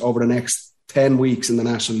teams over the next 10 weeks in the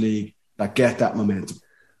National League that get that momentum.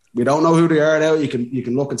 We don't know who they are now. You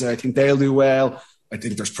can look and say, I think they'll do well. I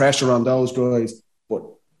think there's pressure on those guys. But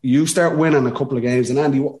you start winning a couple of games, and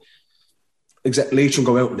Andy, Leitrim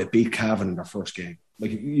go out and they beat Cavan in their first game.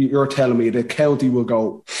 Like, you're telling me the county will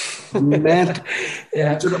go mental.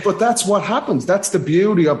 Yeah. But that's what happens. That's the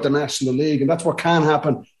beauty of the National League, and that's what can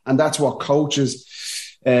happen, and that's what coaches...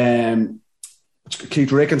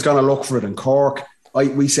 Keith Ricken's going to look for it in Cork.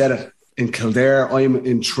 We said it in Kildare. I'm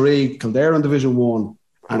intrigued. Kildare in Division 1.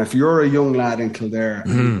 And if you're a young lad in Kildare,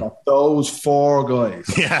 and you've got those four guys,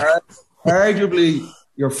 arguably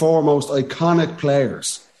your four most iconic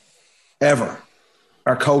players ever,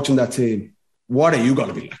 are coaching that team, what are you going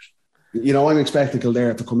to be like? You know, I'm expecting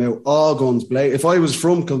Kildare to come out all guns blazing. If I was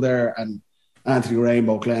from Kildare and Anthony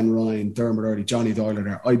Rainbow, Glenn Ryan, Dermot Early, Johnny Doyle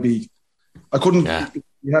there, I couldn't. Yeah.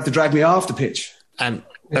 You'd have to drag me off the pitch. And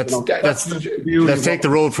let's take the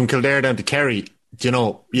road from Kildare down to Kerry. You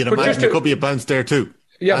know, you'd imagine there could be a bounce there too.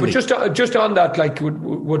 Yeah, Andy. But just on that, like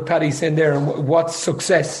what Paddy's saying there, and what's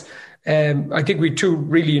success? I think we had two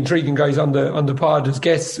really intriguing guys on the pod as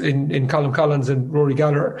guests in Colin Collins and Rory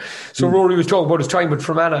Gallagher. So Rory was talking about his time with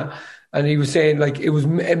Fermanagh, and he was saying, like, it was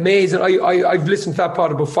amazing. I've listened to that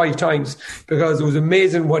pod about 5 times because it was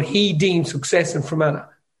amazing what he deemed success in Fermanagh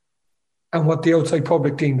and what the outside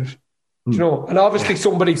public deemed it. You know, and obviously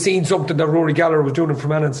somebody seen something that Rory Gallagher was doing in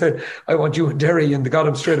Fermanagh and said, I want you in Derry, and they got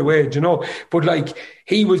him straight away, you know. But like,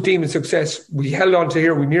 he was deeming success. We held on to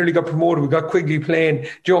here, we nearly got promoted, we got Quigley playing,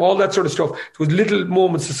 you know, all that sort of stuff. There was little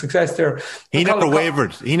moments of success there. He never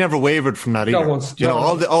wavered. He never wavered from that either. Not once. You know,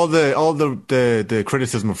 all the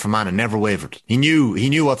criticism of Fermanagh never wavered. He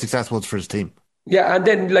knew what success was for his team. Yeah, and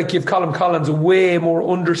then like you've Colin Collins, a way more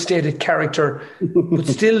understated character, but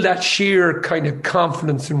still that sheer kind of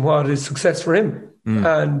confidence in what is success for him.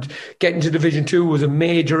 And getting to Division 2 was a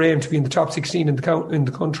major aim to be in the top 16 in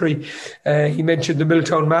the country. He mentioned the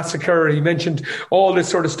Milltown Massacre. He mentioned all this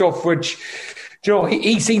sort of stuff, which, you know,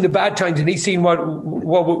 he's seen the bad times and he's seen what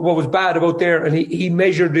was bad about there, and he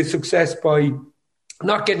measured his success by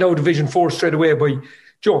not getting out of Division 4 straight away, by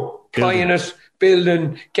playing it,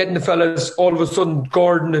 building, getting the fellas. All of a sudden,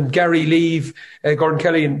 Gordon and Gary leave, Gordon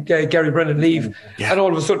Kelly and Gary Brennan leave, and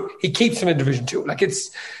all of a sudden he keeps them in Division 2. Like, it's,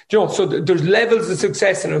 you know, so there's levels of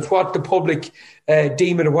success, and it's what the public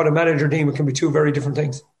deem it and what a manager deem it can be two very different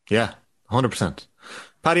things. Yeah, 100%.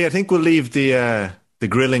 Paddy, I think we'll leave the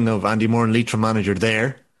grilling of Andy Moran, Leitrim manager,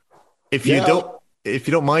 there. If you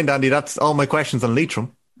don't mind, Andy, that's all my questions on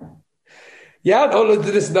Leitrim. Yeah, no,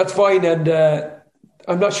 listen, that's fine, and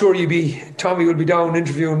I'm not sure Tommy will be down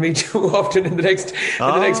interviewing me too often in the next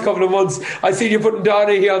couple of months. I see you putting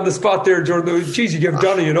Donny on the spot there during the... Jeez, you gave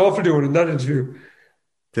Donny an awful doing in that interview.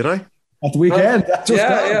 Did I? At the weekend.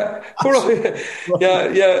 Poor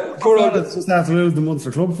old... Just have to lose the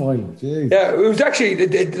Munster Club final. Jeez. Yeah, it was actually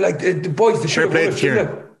the boys, they should have won it,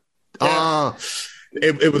 shouldn't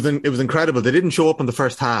it was incredible. They didn't show up in the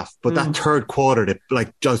first half, but that third quarter, I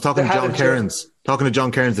was talking to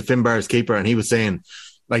John Cairns, the Finbar's keeper, and he was saying,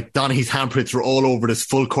 like, Donny's handprints were all over this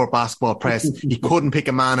full court basketball press. He couldn't pick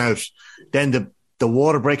a man out. Then the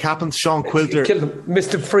water break happens. Sean Quilter killed him,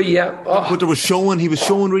 missed him free. Yeah, Quilter he was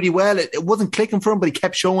showing really well. It wasn't clicking for him, but he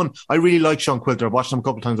kept showing. I really like Sean Quilter. I've watched him a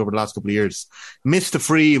couple of times over the last couple of years. Missed the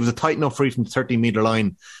free. It was a tight enough free from the 13-metre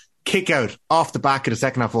line. Kick out off the back of the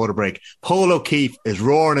second half water break. Paul O'Keefe is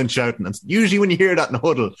roaring and shouting. And usually when you hear that in the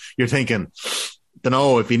huddle, you're thinking, don't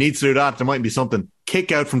know, if he needs to do that, there might be something.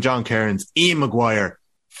 Kick out from John Cairns. Ian Maguire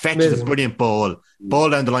fetches a brilliant ball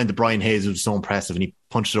down the line to Brian Hayes, who was so impressive, and he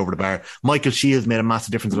punched it over the bar. Michael Shields made a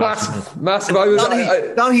massive difference.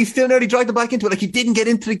 Massive. Donny still nearly dragged it back into it. Like, he didn't get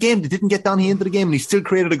into the game. They didn't get Donny into the game, and he still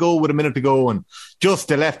created a goal with a minute to go, and just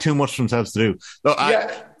they left too much for themselves to do. Look,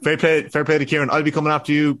 fair play to Kieran. I'll be coming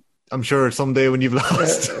after you I'm sure someday when you've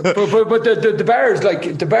lost. But the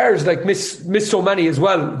Bears miss so many as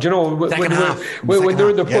well. Do you know when they're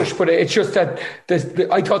in the push? Yeah. But it's just that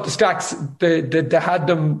I thought the Stacks they had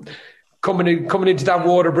them coming into that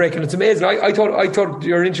water break, and it's amazing. I thought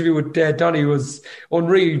your interview with Donny was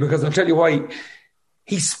unreal, because I'll tell you why.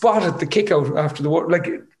 He spotted the kick out after the water. Like,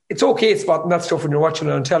 it's okay spotting that stuff when you're watching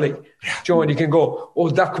it on telly, Joe, and you can go, oh,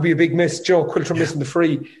 that could be a big miss, Joe, Quilter missing the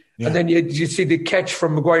free. Yeah. And then you see the catch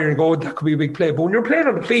from Maguire and go, oh, that could be a big play. But when you're playing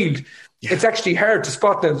on the field, it's actually hard to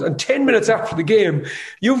spot them. And 10 minutes after the game,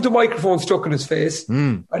 you have the microphone stuck in his face.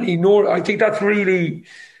 And I think that's really,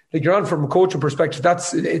 like, you're on from a coaching perspective,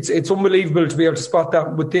 it's unbelievable to be able to spot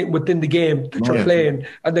that within the game that you're playing,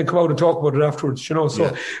 and then come out and talk about it afterwards, you know.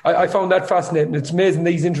 So I found that fascinating. It's amazing,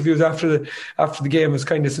 these interviews after the game is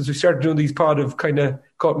kind of, since we started doing these pod, have kind of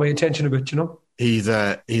caught my attention a bit, you know. He's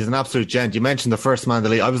an absolute gent. You mentioned the first man to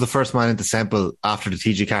leave. I was the first man into Semple after the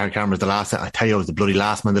TG cameras the last time. I tell you, I was the bloody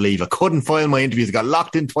last man to leave. I couldn't file my interviews. I got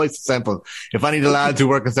locked in twice to Semple. If any of the lads who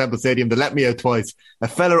work in Semple Stadium, they let me out twice. I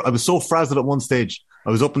was so frazzled at one stage. I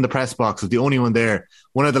was up in the press box. I was the only one there.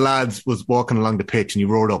 One of the lads was walking along the pitch and he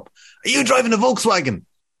roared up, "Are you driving a Volkswagen?"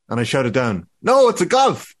 And I shouted down, "No, it's a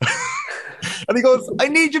Golf." And he goes, "I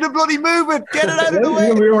need you to bloody move it. Get it out of the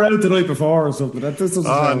way." We were out the night before or something.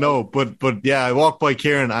 No, but yeah, I walked by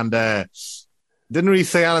Kieran and didn't really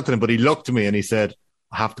say anything, but he looked at me and he said,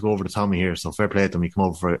 "I have to go over to Tommy here." So fair play to him. He come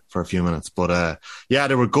over for a few minutes. But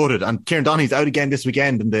they were gutted. And Kieran Donaghy's out again this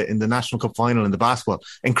weekend in the National Cup final in the basketball.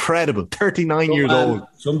 Incredible. 39 years old.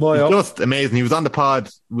 Some boy he's just amazing. He was on the pod.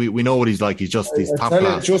 We know what he's like. He's top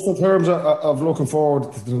class. Just in terms of looking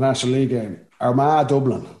forward to the National League game, Armagh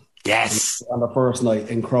Dublin. Yes. On the first night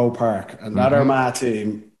in Crow Park. And that Armagh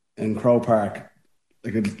team in Crow Park,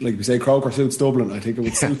 like we say, Croker suits Dublin. I think it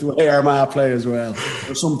would suit the way Armagh play as well.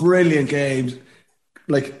 There's some brilliant games.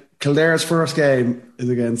 Like Kildare's first game is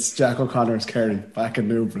against Jack O'Connor's Kerry back in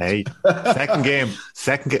Newbridge. Hey, second game.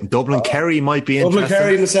 Dublin Kerry might be interesting. Dublin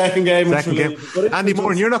Kerry in the second game. Andy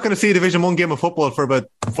Moran, you're not going to see a Division 1 game of football for about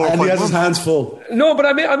 4 or 5 months. And he has his hands full. No, but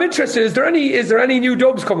I'm interested. Is there any new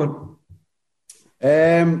dubs coming?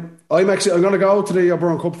 I'm going to go to the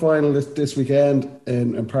Oberon Cup final this weekend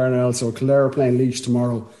in Parnell. So Kildare are playing Laois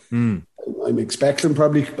tomorrow. I'm expecting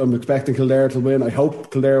Kildare to win. I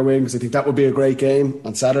hope Kildare win, because I think that would be a great game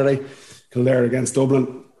on Saturday. Kildare against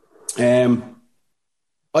Dublin. I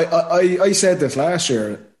said this last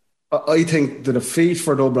year. I think the defeat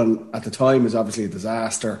for Dublin at the time is obviously a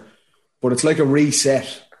disaster, but it's like a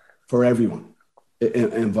reset for everyone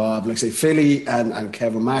involved. Like, say, Philly and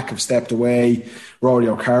Kevin Mack have stepped away. Rory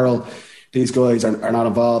O'Carroll, these guys are not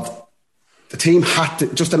involved. The team had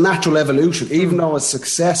to, just a natural evolution. Even though as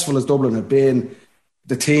successful as Dublin had been,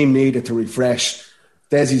 the team needed to refresh.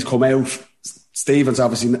 Desi's come out. Stephen's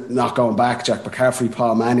obviously not going back. Jack McCaffrey,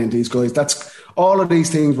 Paul Mannion, these guys. All of these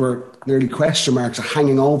things were nearly question marks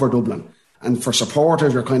hanging over Dublin. And for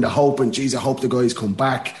supporters, you're kind of hoping, geez, I hope the guys come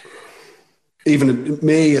back. Even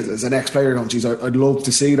me as an ex-player going, geez, I'd love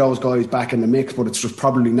to see those guys back in the mix, but it's just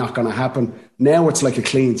probably not going to happen. Now it's like a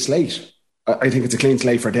clean slate. I think it's a clean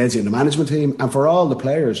slate for Desi and the management team, and for all the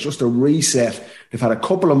players, just a reset. They've had a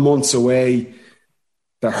couple of months away.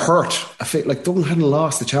 They're hurt. I feel like Dublin hadn't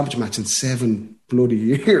lost the championship match in 7 bloody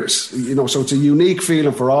years. You know, so it's a unique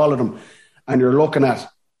feeling for all of them. And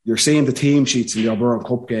you're seeing the team sheets in the Oberon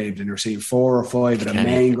Cup games, and you're seeing 4 or 5 of the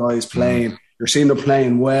main guys playing. You're seeing them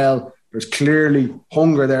playing well. There's clearly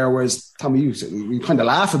hunger there, whereas, Tommy, we kind of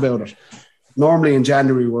laugh about it. Normally in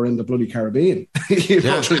January, we're in the bloody Caribbean,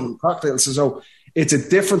 drinking cocktails. So it's a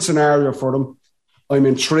different scenario for them. I'm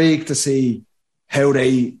intrigued to see how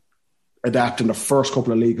they adapt in the first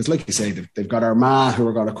couple of leagues. Like you say, they've got Armagh who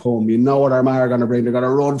are going to come. You know what Armagh are going to bring. They're going to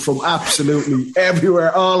run from absolutely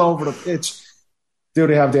everywhere, all over the pitch. Do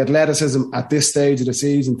they have the athleticism at this stage of the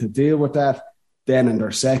season to deal with that? Then in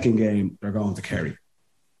their second game, they're going to Kerry.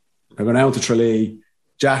 They're going down to Tralee.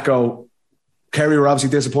 Jacko, Kerry were obviously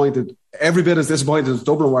disappointed. Every bit as disappointed as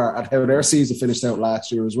Dublin were at how their season finished out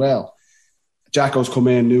last year as well. Jacko's come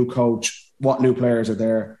in, new coach. What new players are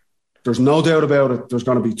there? There's no doubt about it. There's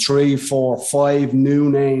going to be 3, 4, 5 new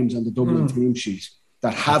names on the Dublin team sheet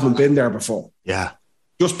that haven't been there before. Yeah.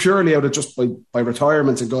 Just purely out of just by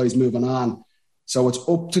retirements and guys moving on. So it's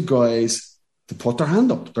up to guys to put their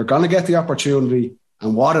hand up. They're going to get the opportunity,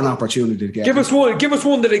 and what an opportunity to get. Give us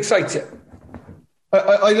one that excites you.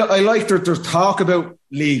 I like there's talk about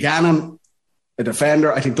Lee Gannon, a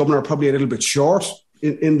defender. I think Dublin are probably a little bit short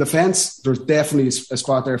in defence. There's definitely a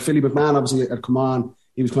spot there. Philly McMahon obviously had come on.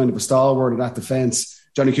 He was kind of a stalwart of that defence.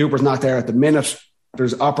 Johnny Cooper's not there at the minute.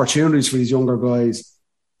 There's opportunities for these younger guys.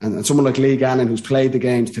 and someone like Lee Gannon, who's played the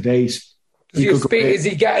games to date. Is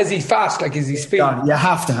he fast? Like, is he speed? Yeah, you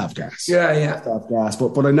have to have gas. Yeah. You have to have gas.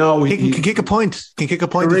 But I know he can kick a point. Can kick a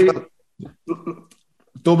point.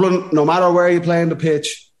 Dublin, no matter where you play on the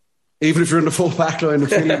pitch, even if you're in the full back line,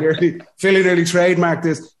 Philly nearly trademarked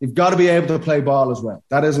this, you've got to be able to play ball as well.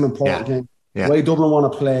 That is an important thing. The way Dublin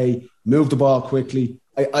want to play, move the ball quickly.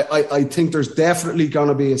 I think there's definitely going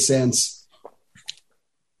to be a sense.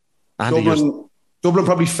 Dublin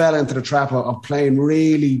probably fell into the trap of playing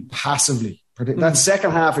really passively. That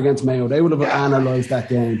second half against Mayo, they would have analysed that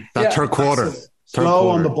game. That third quarter. Slow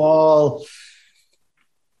on the ball.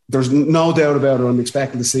 There's no doubt about it. I'm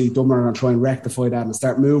expecting to see Dublin and try and rectify that and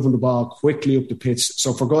start moving the ball quickly up the pitch.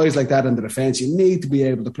 So for guys like that in the defence, you need to be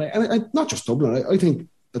able to play. And not just Dublin. I think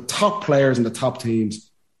the top players in the top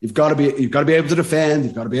teams, you've got to be able to defend.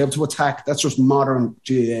 You've got to be able to attack. That's just modern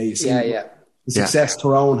GAA. You see the success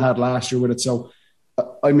Tyrone had last year with it. So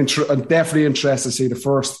I'm definitely interested to see the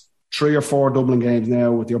first 3 or 4 Dublin games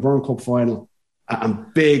now with the O'Byrne Cup final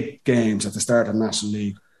and big games at the start of the National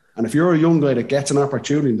League. And if you're a young guy that gets an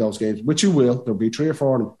opportunity in those games, which you will, there'll be 3 or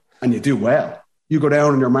 4 of them, and you do well, you go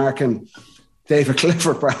down and you're marking David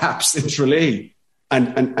Clifford perhaps in Tralee,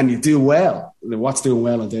 and you do well. What's doing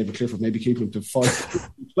well on David Clifford? Maybe keep him to 5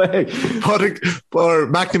 play. Or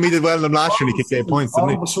McNamee did well in them last year and he kicked 8 points. All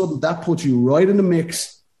of a sudden, that puts you right in the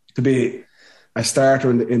mix to be a starter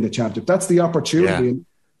in the championship. That's the opportunity. And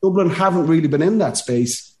Dublin haven't really been in that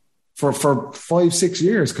space for 5-6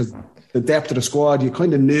 years because the depth of the squad, you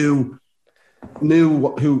kind of knew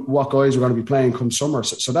what guys were going to be playing come summer.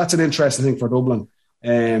 So that's an interesting thing for Dublin.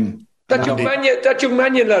 That young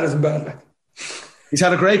Mannion lad isn't bad. He's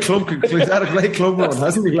had a great club. He's had a great club run,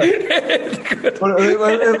 hasn't he? But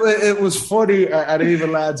it was funny, and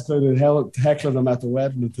even lads kind of heckling him at the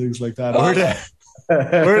wedding and things like that.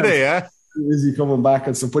 Were they? Yeah. Is he coming back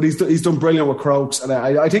and stuff? But he's done brilliant with Crokes, and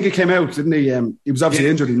I think it came out, didn't he? He was obviously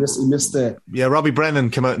injured. He missed the. Yeah, Robbie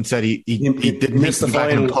Brennan came out and said he didn't miss the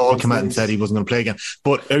final. And Paul came out and said he wasn't going to play again,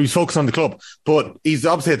 but he was focused on the club. But he's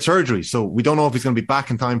obviously had surgery, so we don't know if he's going to be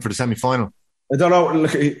back in time for the semi-final. I don't know.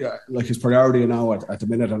 Like his priority now at the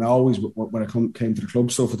minute, and always when it came to the club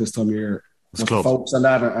stuff at this time of year, was focus on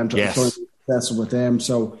that and trying to be successful with them.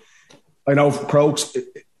 So I know for Crokes,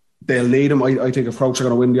 they'll need him. I think if Crokes are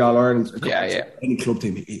going to win the All Ireland, any club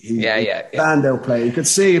team, he standout play. You could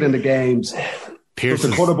see it in the games. Pierce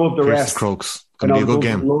is cut above the rest. Crokes going to be a good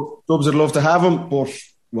game. Dubs would love to have him, but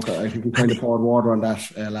look, I think we kind of poured water on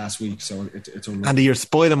that last week, so it's unreal. Andy, you're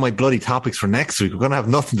spoiling my bloody topics for next week. We're going to have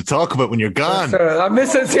nothing to talk about when you're gone. I'm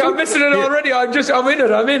missing it already. I'm in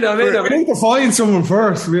it. We need to find someone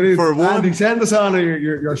first. Andy, send us on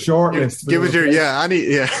your short list. Give us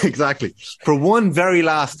exactly. For one very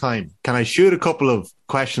last time, can I shoot a couple of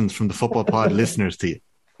questions from the Football Pod listeners to you?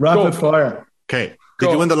 Rapid fire. Okay.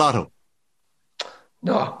 Did you win the lotto?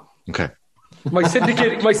 No. Okay. My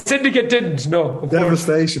syndicate didn't. No.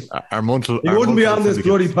 Devastation. He wouldn't be on this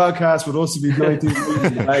bloody podcast with us to be 19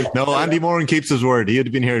 million. No, Andy Moran keeps his word. He'd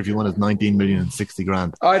have been here if he won his 19 million and 60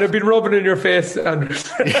 grand. I'd have been rubbing in your face, Andrew.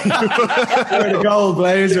 You're the gold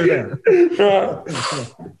blazer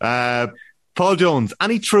there. Paul Jones,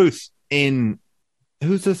 any truth in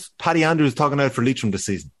who's this? Paddy Andrews talking out for Leitrim this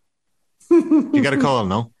season? You got a call,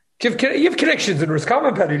 no? You have connections in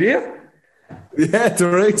Roscommon, Paddy, do you? Yeah, the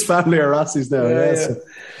Wrights family are Rossies now. So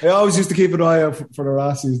I always used to keep an eye out for the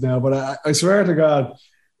Rossies now, but I swear to God,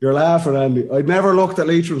 you're laughing, Andy. I'd never looked at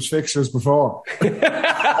Leitrim's fixtures before.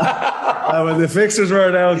 And when the fixtures were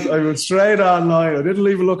announced, I went straight online. I didn't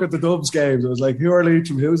even look at the Dubs games. I was like, who are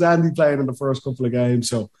Leitrim? Who's Andy playing in the first couple of games?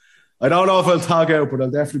 So I don't know if I'll tog out, but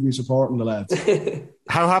I'll definitely be supporting the lads.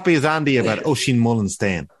 How happy is Andy about Oisin Mullin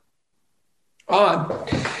staying?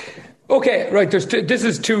 Okay, right. This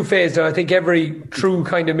is two-phased, and I think every true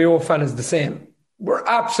kind of Mayo fan is the same. We're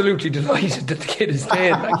absolutely delighted that the kid is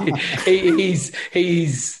staying. Like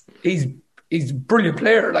he's a brilliant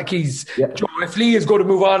player. Like if Lee is going to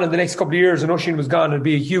move on in the next couple of years and Oisin was gone, it'd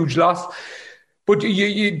be a huge loss. But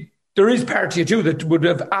there is part of you too that would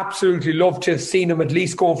have absolutely loved to have seen him at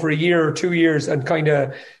least go for a year or 2 years and kind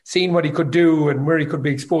of seen what he could do and where he could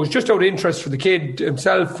be exposed, just out of interest for the kid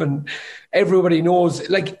himself. And everybody knows,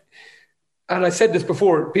 and I said this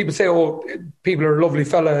before, people say, oh, people are a lovely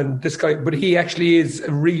fella and this guy, but he actually is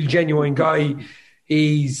a real genuine guy.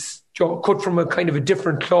 He's cut from a kind of a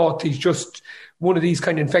different cloth. He's just one of these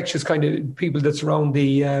kind of infectious kind of people that's around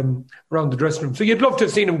the dressing room. So you'd love to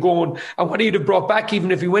have seen him going, and what he'd have brought back,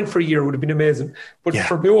 even if he went for a year, would have been amazing. But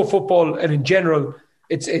for Mayo football and in general,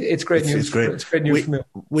 it's great news. It's great. It's great news for Mayo.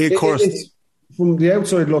 We of course, from the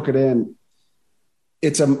outside looking in,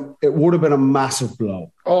 it would have been a massive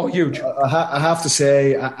blow. Oh, huge. I have to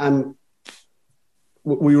say, and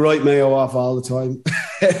we write Mayo off all the time.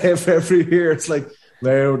 Every year it's like,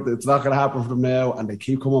 no, it's not going to happen for them now, and they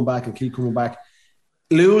keep coming back and keep coming back.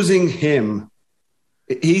 Losing him,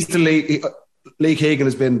 he's the lead. Lee Keegan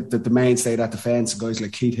has been the mainstay of that defence. Guys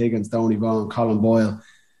like Keith Higgins, Donny Vaughan, Colin Boyle.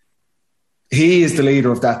 He is the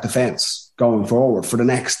leader of that defence going forward for the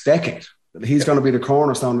next decade. He's going to be the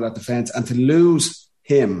cornerstone of that defence, and to lose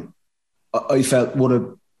him, I felt would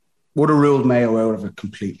have ruled Mayo out of it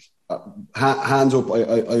completely. Hands up,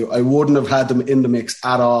 I wouldn't have had them in the mix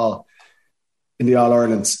at all in the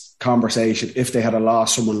All-Irelands conversation if they had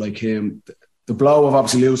lost someone like him. The blow of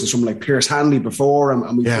obviously losing someone like Pierce Hanley before him,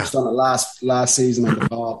 and we touched on it last season on the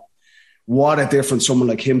pod. What a difference someone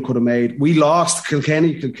like him could have made. We lost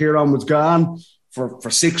Kilkenny. Kieran was gone for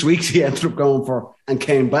 6 weeks. He ended up going for and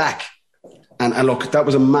came back. And look, that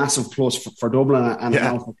was a massive plus for Dublin and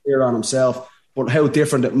for Kieran himself. But how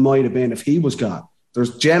different it might have been if he was gone.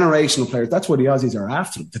 There's generational players. That's what the Aussies are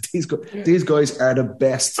after. These guys are the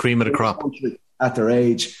best. Cream of the crop. At their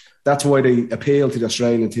age. That's why they appeal to the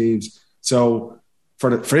Australian teams. So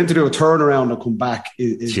for him to do a turnaround and come back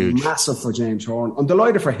is massive for James Horan. I'm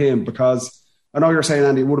delighted for him because I know you're saying,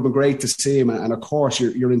 Andy, it would have been great to see him. And of course,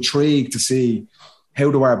 you're intrigued to see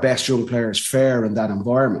how do our best young players fare in that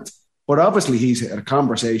environment. But obviously, he's at a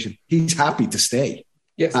conversation. He's happy to stay.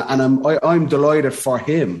 Yes. And I'm delighted for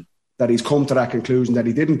him that he's come to that conclusion, that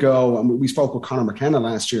he didn't go. And we spoke with Conor McKenna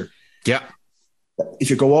last year. Yeah. If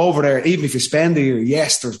you go over there, even if you spend a year,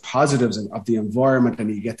 yes, there's positives of the environment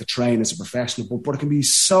and you get to train as a professional, but it can be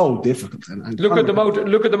so difficult. And look at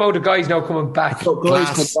the amount of guys now coming back.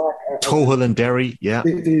 Tohill and Derry,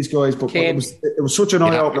 these guys. But it was such an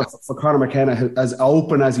eye opener for Conor McKenna, as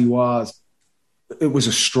open as he was. It was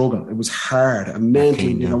a struggle. It was hard and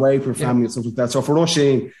mentally being away from family and stuff like that. So for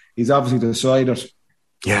Oisin, he's obviously decided,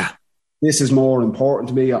 this is more important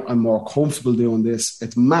to me. I'm more comfortable doing this.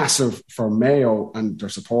 It's massive for Mayo and their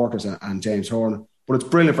supporters and James Horan, but it's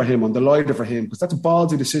brilliant for him. I'm delighted for him because that's a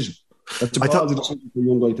ballsy decision. That's a ballsy decision for a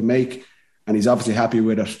young guy to make, and he's obviously happy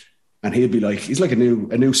with it. And he'd be like, he's like a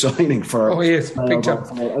new signing for. Oh, he is big time.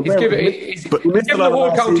 He's giving the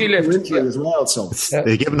whole county lift as well. So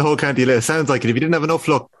they're giving the whole county lift. Sounds like it. If he didn't have enough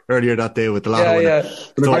luck earlier that day with the lotto,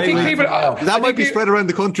 So I think people that might be spread around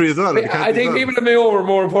the country as well. I think people in Mayo are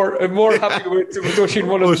more happy with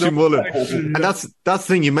Oisin Mullin. And that's the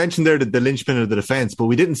thing you mentioned there, the linchpin of the defence. But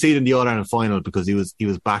we didn't see it in the All Ireland final because he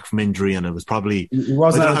was back from injury, and it was probably I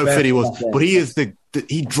don't know how fit he was, but he is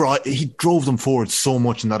he drove them forward so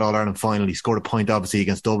much in that All Ireland final. He scored a point obviously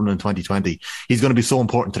against Dublin in 2020. He's going to be so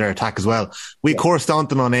important to their attack as well. We Cora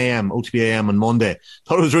Staunton on OTB AM on Monday.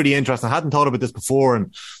 Thought it was really interesting. I hadn't thought about this before,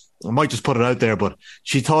 and I might just put it out there, but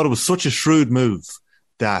she thought it was such a shrewd move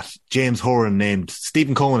that James Horan named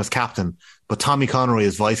Stephen Cohen as captain, but Tommy Conroy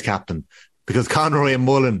as vice captain, because Conroy and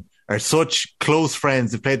Mullin are such close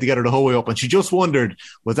friends. They've played together the whole way up, and she just wondered,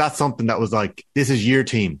 was that something that was like, this is your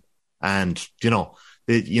team? And,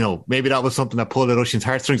 maybe that was something that pulled at Oisin's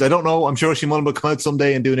heartstrings. I don't know. I'm sure Oisin Mullin will come out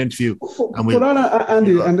someday and do an interview.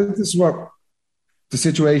 Andy, and this is what the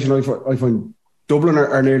situation I find Dublin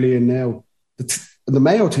are nearly in now. The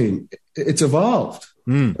Mayo team, it's evolved.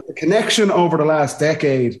 The connection over the last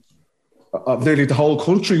decade of nearly the whole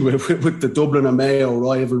country with the Dublin and Mayo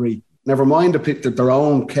rivalry, never mind their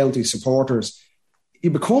own county supporters, you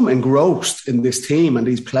become engrossed in this team and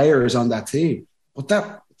these players on that team. But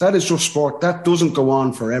that is just sport. That doesn't go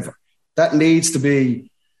on forever. That needs to be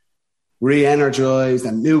re-energised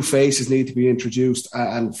and new faces need to be introduced.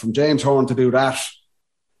 And from James Horan to do that,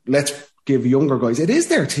 let's give younger guys. It is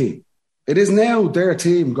their team. It is now their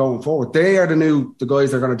team going forward. They are the guys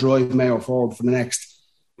that are going to drive Mayo forward for the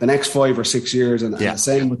next 5 or 6 years. And the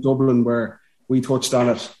same with Dublin, where we touched on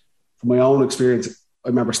it. From my own experience, I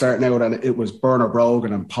remember starting out and it was Bernard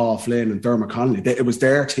Brogan and Paul Flynn and Dermot Connolly. It was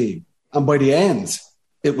their team. And by the end,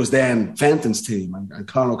 it was then Fenton's team and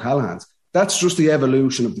Conor O'Callaghan's. That's just the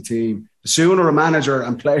evolution of the team. The sooner a manager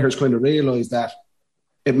and players kind of realise that,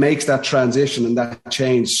 it makes that transition and that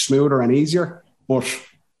change smoother and easier. But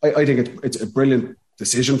I think it's a brilliant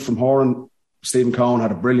decision from Horan. Stephen Cohen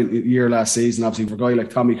had a brilliant year last season. Obviously, for a guy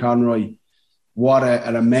like Tommy Conroy, what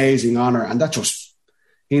an amazing honour. And that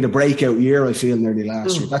he had a breakout year, I feel, nearly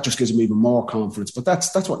last year. That just gives him even more confidence. But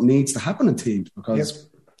that's what needs to happen in teams, because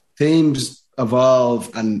teams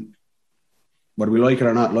evolve, and whether we like it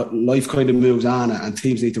or not, life kind of moves on and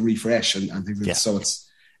teams need to refresh and things like that. So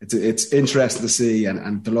it's interesting to see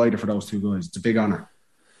and delighted for those two guys. It's a big honour.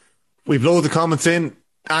 We've loads of comments in.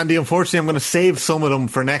 Andy, unfortunately, I'm going to save some of them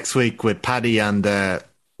for next week with Paddy and...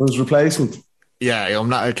 His replacement. Yeah,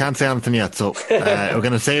 I can't say anything yet, so we're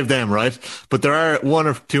going to save them, right? But there are one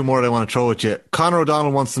or two more that I want to throw at you. Conor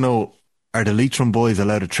O'Donnell wants to know, are the Leitrim boys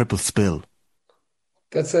allowed a triple spill?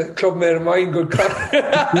 That's a club mate of mine, good Conor.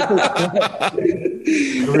 Are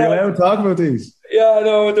we allowed to talk about these? Yeah,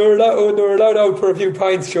 no, they were allowed out for a few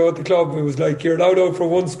pints, Joe, at the club. It was like, you're allowed out for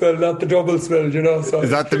one spill, not the double spill, you know. So is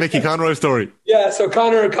that the Mickey Conroy story? Yeah, so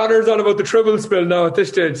Conor's on about the triple spill now at this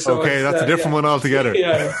stage. So okay, that's a different one altogether.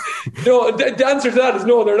 Yeah. No, the answer to that is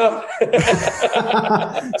no, they're not.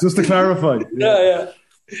 Just to clarify. Yeah.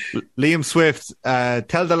 Liam Swift,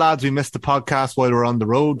 tell the lads we missed the podcast while we're on the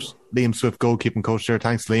road. Liam Swift, goalkeeping coach there.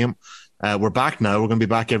 Thanks, Liam. We're back now. We're going to be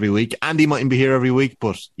back every week. Andy mightn't be here every week,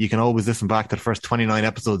 but you can always listen back to the first 29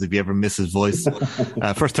 episodes if you ever miss his voice.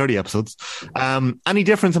 First 30 episodes. Any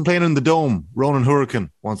difference in playing in the Dome? Ronan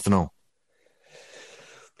Hurricane wants to know.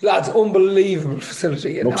 Lads, unbelievable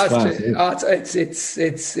facility. It's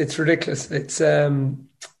ridiculous. It's in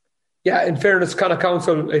fairness, Connacht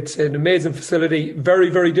Council, it's an amazing facility.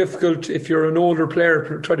 Very, very difficult if you're an older player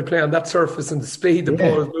to try to play on that surface and the speed the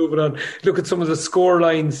ball is moving on. Look at some of the score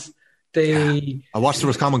lines. I watched the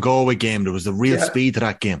Roscommon Galway game. There was a real speed to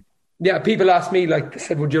that game. Yeah, people asked me, like, they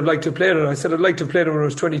said, would you like to play it? And I said, I'd like to play it when I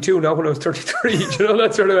was 22, not when I was 33. You know,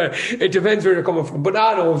 that sort of way. It depends where you're coming from. But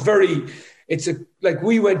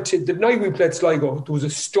we went to, the night we played Sligo, there was a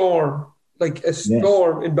storm in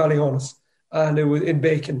Ballyhonus, and it was in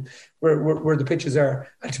Bacon, where the pitches are.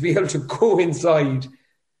 And to be able to go inside,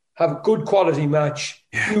 have a good quality match,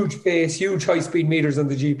 huge pace, huge high-speed meters on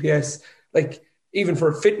the GPS, like, even for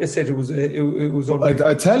a fitness set, it was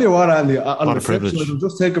I tell you what, Andy, on the flip side, I'll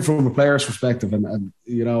just take it from a player's perspective, and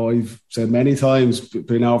you know, I've said many times,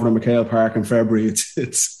 being over in McHale Park in February,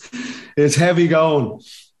 it's heavy going.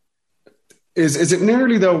 Is it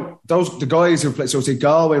nearly though the guys who play? So say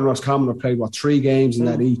Galway and Roscommon have played 3 games in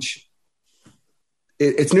that each.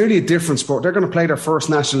 It's nearly a different sport. They're going to play their first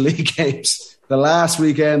National League games the last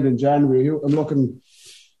weekend in January. I'm looking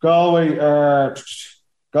Galway are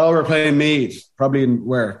playing Meath, probably in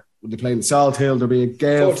where? Would they play in Salt Hill? There'll be a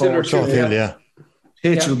gale force. Salt Hill, yeah.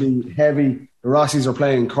 Pitch will be heavy. The Rossies are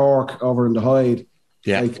playing Cork over in the Hyde.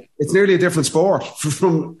 Yeah. Like, it's nearly a different sport.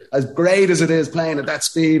 From as great as it is playing at that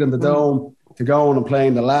speed in the Dome to going and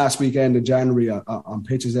playing the last weekend of January on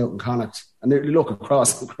pitches out in Connacht. And nearly look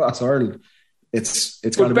across Ireland. It's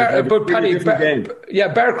going to be a different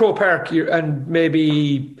game. Barcrow Park and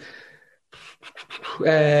maybe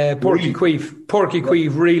Porky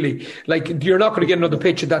Queeve, really. Like, you're not going to get another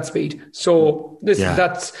pitch at that speed. So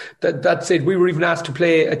that's it. We were even asked to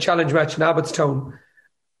play a challenge match in Abbottstown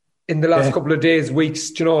in the last couple of days,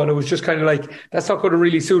 weeks, you know, and it was just kind of like, that's not going to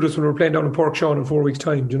really suit us when we're playing down in Porkshawn in 4 weeks'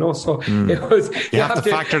 time, you know. So it was. You have to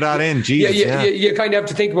factor that in. Jesus, you kind of have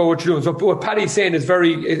to think about what you're doing. So what Paddy's saying is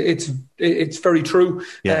it's very true.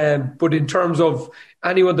 Yeah. But in terms of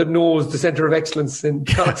anyone that knows the Centre of Excellence in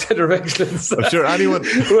Connacht Centre of Excellence, I'm sure anyone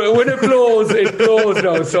when it blows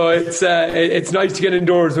now. So it's nice to get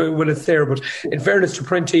indoors when it's there. But in fairness to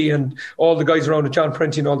Prenti and all the guys around it, John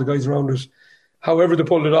Prenti and all the guys around it, however they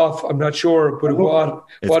pulled it off, I'm not sure. But what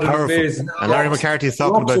an amazing! And Larry McCarthy is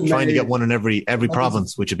talking about trying to get one in every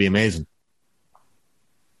province, which would be amazing.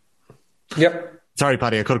 Yep. Sorry,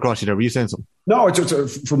 Paddy, I cut across you there. Were you saying something? No, it's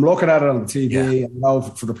just from looking at it on the TV and now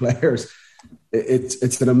for the players.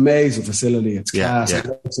 It's an amazing facility. It's class. Yeah.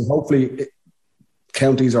 So hopefully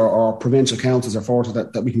counties or provincial councils are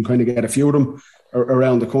fortunate that we can kind of get a few of them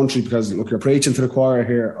around the country, because look, you're preaching to the choir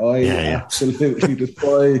here. I absolutely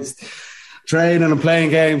despised training and playing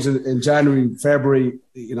games in January, February,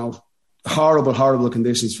 you know, horrible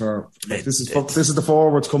conditions for this is the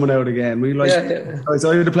forwards coming out again. We I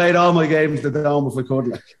would have played all my games at the Dome if we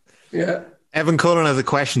could. Evan Cullen has a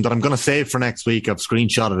question that I'm going to save for next week. I've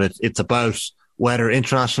screenshotted it. It's about whether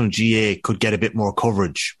international GA could get a bit more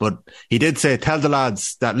coverage. But he did say, tell the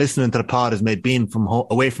lads that listening to the pod has made being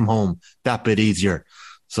away from home that bit easier.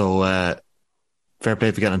 So fair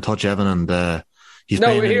play for getting in touch, Evan. And he's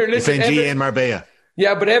playing GA in Marbella.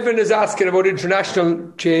 Yeah, but Evan is asking about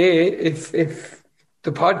international GA. If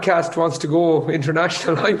the podcast wants to go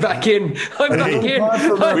international, I'm back in. I'm back in.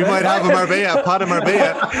 We might have a pod in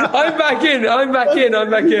Marbella. I'm back in.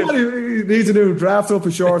 He needs to do draft up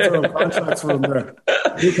a short-term contracts for him there.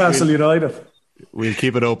 Newcastle United. We'll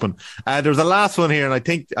keep it open. There's a last one here, and I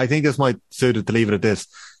think this might suit it to leave it at this.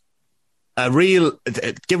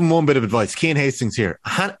 Give him one bit of advice. Cian Hastings here.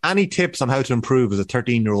 Any tips on how to improve as a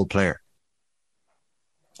 13-year-old player?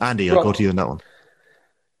 Andy, I'll go to you on that one.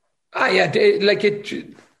 I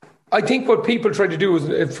think what people try to do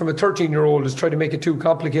is, from a 13-year-old, is try to make it too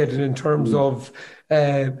complicated in terms of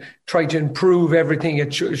try to improve everything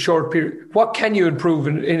at short period. What can you improve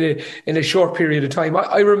in a short period of time?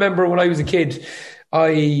 I remember when I was a kid,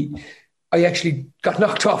 I actually got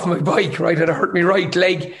knocked off my bike, right? And it hurt my right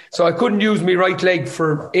leg. So I couldn't use my right leg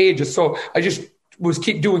for ages. So I just was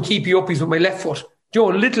doing keepy uppies with my left foot.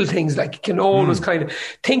 Little things like you can always kind of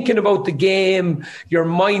thinking about the game, your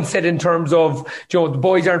mindset in terms of, the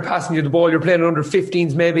boys aren't passing you the ball. You're playing under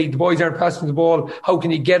 15s maybe. The boys aren't passing the ball. How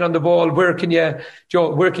can you get on the ball? Where can you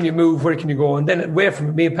move? Where can you go? And then away from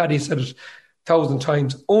it, me and Paddy said it 1,000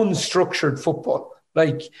 times, unstructured football.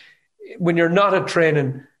 Like when you're not at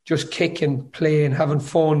training, just kicking, playing, having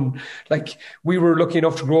fun. Like we were lucky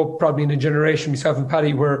enough to grow up probably in a generation, myself and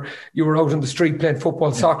Paddy, where you were out on the street playing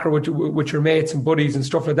football, soccer with your mates and buddies and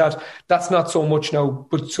stuff like that. That's not so much now,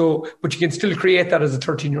 but you can still create that as a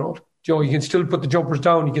 13-year-old. You can still put the jumpers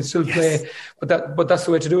down, you can still play, but that's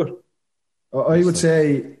the way to do it. I would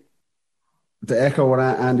say, to echo what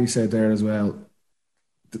Andy said there as well,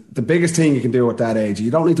 the biggest thing you can do at that age, you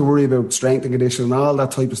don't need to worry about strength and conditioning and all that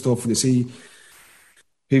type of stuff. When you see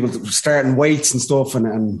people starting weights and stuff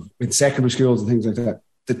and in secondary schools and things like that,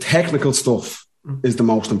 the technical stuff is the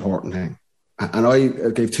most important thing. And I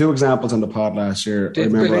gave 2 examples on the pod last year. I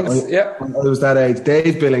remember when I was that age,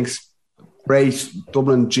 Dave Billings, great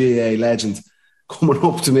Dublin GAA legend, coming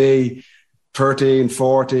up to me, 13,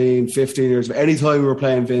 14, 15 years. Anytime we were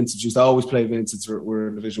playing Vincent's, used to always play Vincent's. We're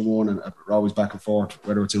in Division 1 and we're always back and forth,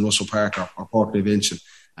 whether it's in Russell Park or Port Vincent.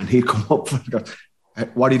 And he'd come up and go,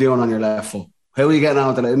 "What are you doing on your left foot? How are you getting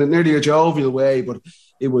on today?" In nearly a jovial way, but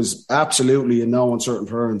it was absolutely in no uncertain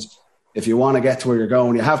terms. If you want to get to where you're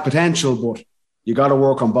going, you have potential, but you got to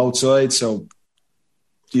work on both sides. So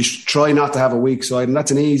you should try not to have a weak side, and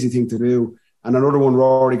that's an easy thing to do. And another one,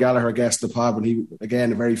 Rory Gallagher guest the pod, when he,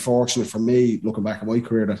 again, very fortunate for me, looking back at my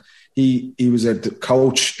career, that he was a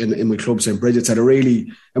coach in my club, St. Bridget's, at a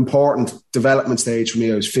really important development stage for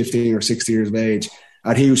me. I was 15 or 16 years of age,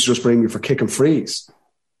 and he used to just bring me for kicking frees.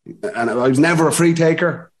 And I was never a free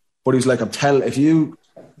taker, but he's like, I'm telling, if you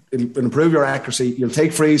improve your accuracy, you'll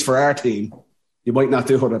take frees for our team. You might not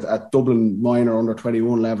do it at Dublin minor under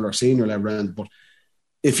 21 level or senior level end, but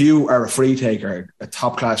if you are a free taker, a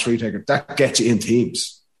top class free taker, that gets you in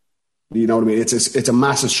teams. You know what I mean? It's a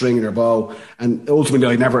massive string in your bow. And ultimately,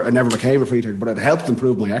 I never became a free taker, but it helped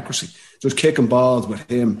improve my accuracy. Just kicking balls with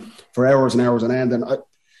him for hours and hours on end. And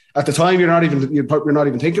at the time, you're not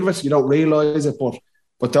even thinking of it. You don't realise it, but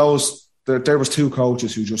there was 2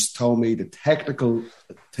 coaches who just told me the technical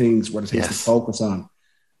things were the things to focus on.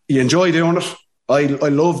 You enjoy doing it. I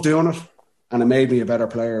love doing it, and it made me a better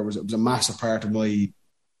player. It was a massive part of my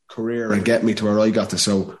career and get me to where I got to.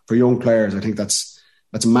 So for young players, I think that's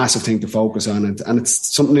a massive thing to focus on, and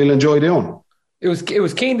it's something they'll enjoy doing. It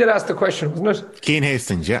was Keane that asked the question, wasn't it? Keane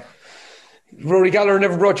Hastings, yeah. Rory Gallagher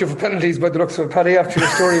never brought you for penalties by the looks of it, Paddy, after your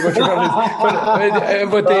story about your penalties.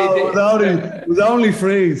 It was only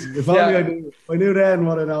frees. If only I knew then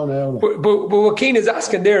what I know now. But what Keane is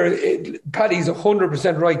asking there, Paddy's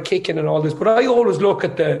 100% right, kicking and all this. But I always look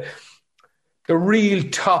at the real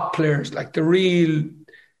top players, like the real,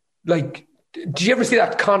 like, did you ever see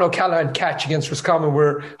that Con O'Callaghan catch against Roscommon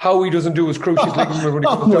where Howie doesn't do his cruciate ligament when he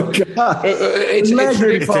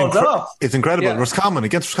comes up? It's incredible. Yeah. Roscommon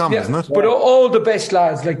against Roscommon, isn't it? But all the best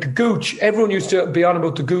lads, like the Gooch, everyone used to be on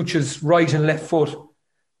about the Gooch's right and left foot.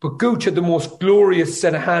 But Gooch had the most glorious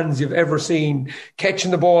set of hands you've ever seen, catching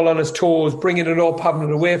the ball on his toes, bringing it up, having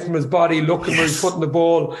it away from his body, looking where he's putting the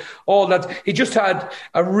ball, all that. He just had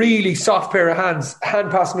a really soft pair of hands, hand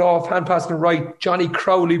passing off, hand passing right. Johnny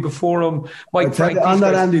Crowley before him, Mike Frank. On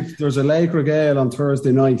that, Andy, there's a Laker Gale on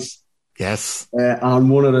Thursday night. Yes. On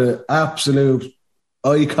one of the absolute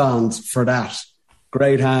icons for that.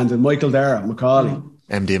 Great hand, and Michael Dara, Macaulay.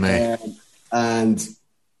 MDMA. And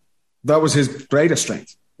that was his greatest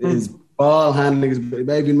strength. His ball handling is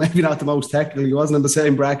maybe not the most technical. He wasn't in the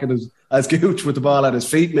same bracket as Gooch with the ball at his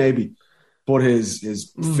feet, maybe. But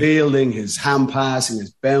his fielding, his hand passing, his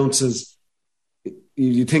bounces.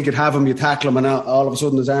 You think you'd have him, you tackle him, and all of a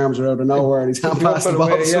sudden his arms are out of nowhere and he's hand passing the ball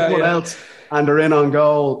to someone else, and they're in on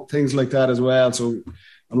goal. Things like that as well. So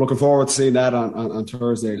I'm looking forward to seeing that on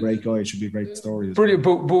Thursday. A great guy. It should be a great story. Brilliant.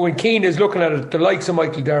 But when Keane is looking at it, the likes of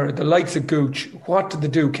Michael Dara, the likes of Gooch, what do they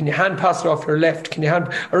do? Can you hand pass it off your left? I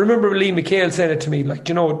remember Lee McHale saying it to me, like,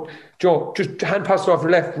 Joe, just hand pass it off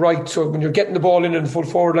your left, right. So when you're getting the ball in the full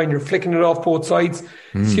forward line, you're flicking it off both sides.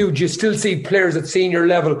 It's huge. You still see players at senior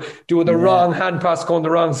level doing the wrong hand pass, going the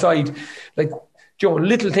wrong side. Like, Joe,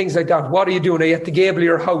 little things like that. What are you doing? Are you at the gable of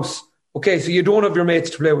your house? Okay, so you don't have your mates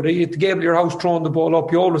to play with. You at the gable of your house throwing the ball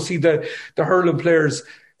up. You always see the hurling players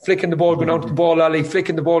flicking the ball, going out to the ball alley,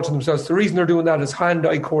 flicking the ball to themselves. The reason they're doing that is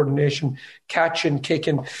hand-eye coordination, catching,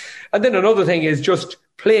 kicking. And then another thing is just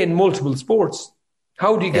playing multiple sports.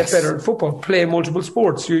 How do you get better at football? Play multiple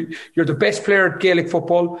sports. You're the best player at Gaelic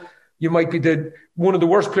football. You might be one of the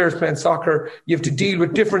worst players playing soccer. You have to deal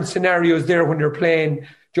with different scenarios there when you're playing.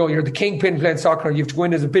 You're the kingpin playing soccer. You have to go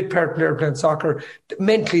in as a bit part player playing soccer.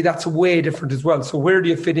 Mentally, that's way different as well. So where do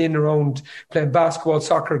you fit in around playing basketball,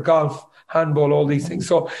 soccer, golf, handball, all these things?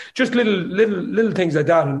 So just little things like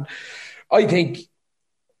that. And I think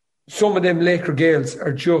some of them Laker Gaels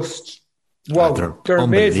are just, wow, they're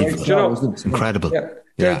amazing. It's incredible.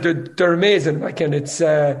 Yeah. They're amazing. Like, and it's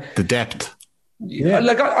the depth. Yeah.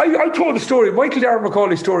 Like I told a story. Michael Darragh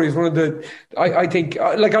Macaulay's story is one of the. I think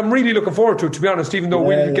like I'm really looking forward to it. To be honest, even though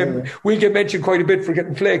we'll get mentioned quite a bit for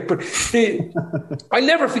getting flaked, but I'll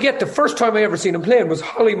never forget the first time I ever seen him playing was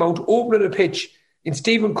Hollymount opening a pitch in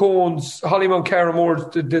Stephen Cohen's Hollymount Carramore,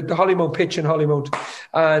 the Hollymount pitch in Hollymount,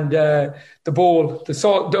 and the bowl, I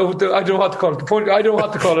don't know what to call it. I don't know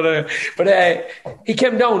what to call it, but he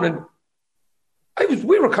came down and.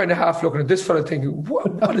 We were kind of half looking at this fella thinking,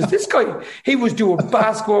 what is this guy? He was doing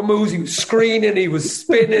basketball moves, he was screening, he was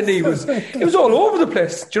spinning, it was all over the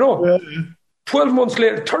place, do you know? 12 months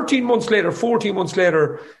later, 13 months later, 14 months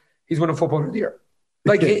later, he's winning Footballer of the Year.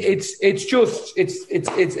 Like it's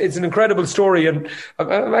an incredible story, and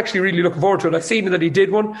I'm actually really looking forward to it. I seen that he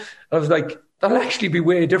did one, and I was like, that'll actually be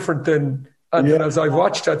way different than as I've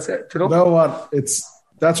watched that set, you know? You know what?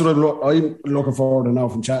 That's what I'm looking forward to now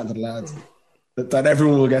from chatting to the lads. That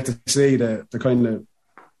everyone will get to see the kind of,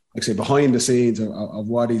 like say, behind the scenes of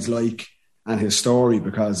what he's like and his story,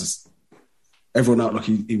 because everyone knows, look,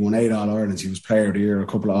 he won 8 All-Irelands, he was Player of the Year, a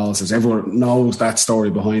couple of All-Stars. Everyone knows that story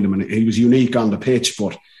behind him, and he was unique on the pitch,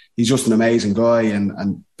 but he's just an amazing guy,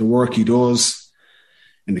 and the work he does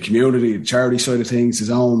in the community, the charity side of things,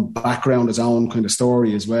 his own background, his own kind of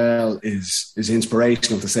story as well is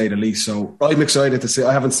inspirational, to say the least. So I'm excited to see.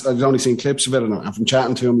 I've only seen clips of it, and I'm from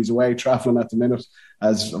chatting to him. He's away travelling at the minute,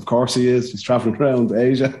 as of course he is. He's travelling around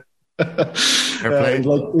Asia.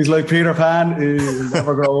 He's like Peter Pan. He'll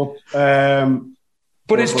never grow up.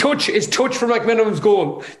 But his touch from like minimum's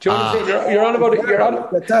goal. Do you know what I'm saying? You're on about it. You're on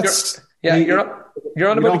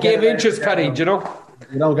about the game inches, Paddy. Do you know?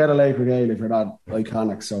 You don't get a Laker Gael if you're not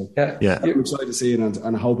iconic. So I'm excited to see it,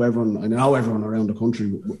 and I hope everyone around the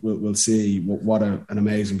country will see what an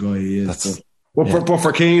amazing guy he is. But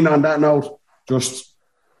for Keane, on that note, just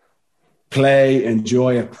play,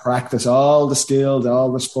 enjoy it, practice all the skills,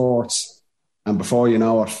 all the sports, and before you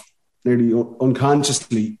know it, nearly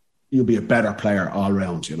unconsciously, you'll be a better player all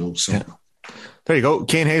round, you know. So. Yeah. There you go.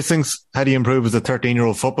 Cian Hastings, how do you improve as a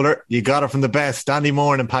 13-year-old footballer? You got it from the best, Andy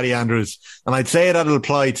Moran and Paddy Andrews. And I'd say that'll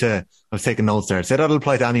apply to, I was taking notes there, I'd say that'll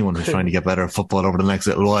apply to anyone who's trying to get better at football over the next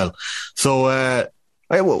little while. So,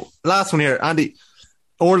 last one here, Andy,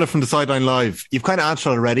 Orla from the Sideline Live. You've kind of answered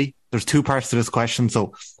already. There's 2 parts to this question.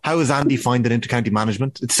 So how is Andy finding intercounty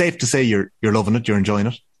management? It's safe to say you're loving it, you're enjoying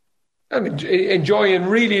it. I'm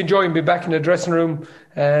really enjoying being back in the dressing room.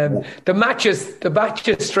 The matches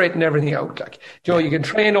straighten everything out. Like, you know, you can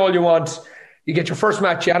train all you want. You get your first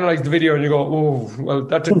match, you analyse the video, and you go, "Oh, well,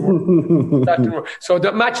 that didn't work." That didn't work. So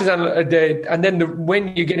the matches, and then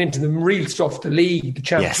when you get into the real stuff, the league, the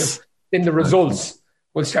championship, then the results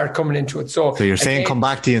will start coming into it. So you're saying come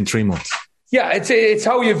back to you in 3 months. Yeah, it's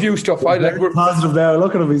how you view stuff. We're positive now.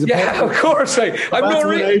 Look at him. He's of course. I'm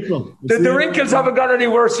the wrinkles haven't got any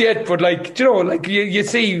worse yet, but you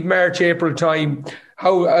see March, April time,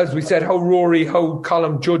 how, as we said, how Rory, how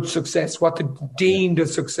Colin judge success, what the dean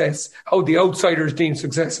does success, how the outsiders deem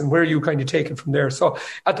success, and where you kind of take it from there. So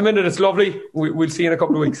at the minute, it's lovely. We'll see you in a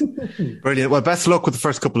couple of weeks. Brilliant. Well, best of luck with the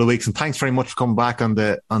first couple of weeks, and thanks very much for coming back on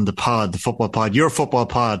the pod, the football pod, your football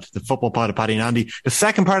pod, the football pod of Paddy and Andy. The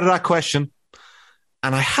second part of that question,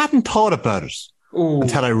 and I hadn't thought about it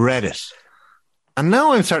until I read it. And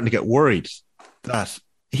now I'm starting to get worried that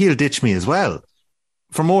he'll ditch me as well.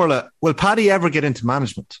 From Orla, will Paddy ever get into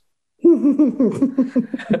management? I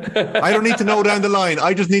don't need to know down the line.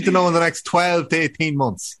 I just need to know in the next 12 to 18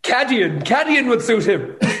 months. Caddying would suit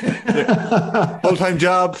him. Full-time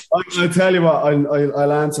job. I'll tell you what,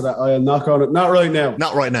 I'll answer that. I'll knock on it. Not right now.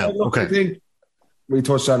 Not right now. Okay. I think we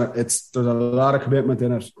touched on it. There's a lot of commitment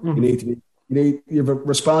in it. Mm-hmm. You have a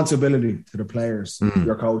responsibility to the players,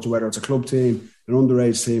 your coach, whether it's a club team, an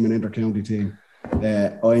underage team, an inter-county team.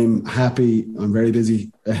 I'm happy. I'm very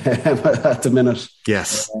busy at the minute.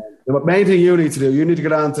 Yes. The main thing you need to do, you need to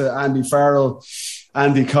get on to Andy Farrell,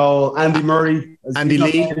 Andy Cole, Andy Murray, Andy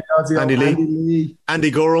Lee,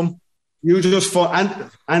 Andy Gorham. You just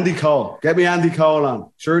Andy Cole. Get me Andy Cole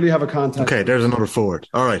on. Surely you have a contact. Okay, there's another forward.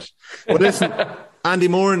 All right. Well, listen, Andy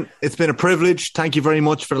Moran, it's been a privilege. Thank you very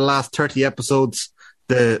much for the last 30 episodes,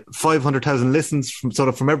 the 500,000 listens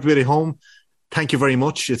from everybody home. Thank you very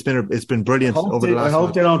much. It's been brilliant over the last. I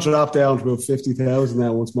hope they don't drop down to about 50,000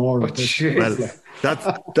 now once more. Well, that's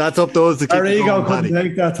up to us to keep our ego going, couldn't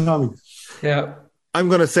take that, Tommy. Yeah. I'm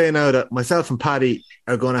going to say now that myself and Paddy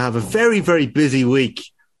are going to have a very, very busy week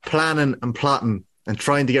planning and plotting and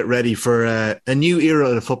trying to get ready for a new era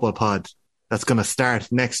of the Football Pod that's going to start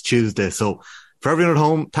next Tuesday. So for everyone at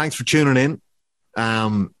home, thanks for tuning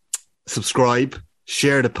in. Subscribe,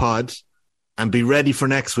 share the pod, and be ready for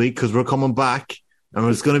next week because we're coming back and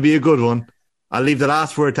it's going to be a good one. I'll leave the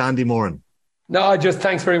last word to Andy Moran. No, just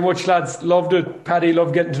thanks very much, lads. Loved it. Paddy,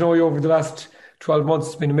 loved getting to know you over the last 12 months.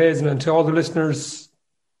 It's been amazing. And to all the listeners,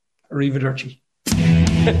 arrivederci.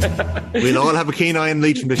 We'll all have a keen eye on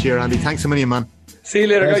Leitrim this year, Andy. Thanks a million, man. See you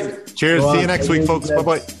later, guys. Cheers. See you next week, folks.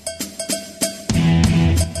 Bye-bye.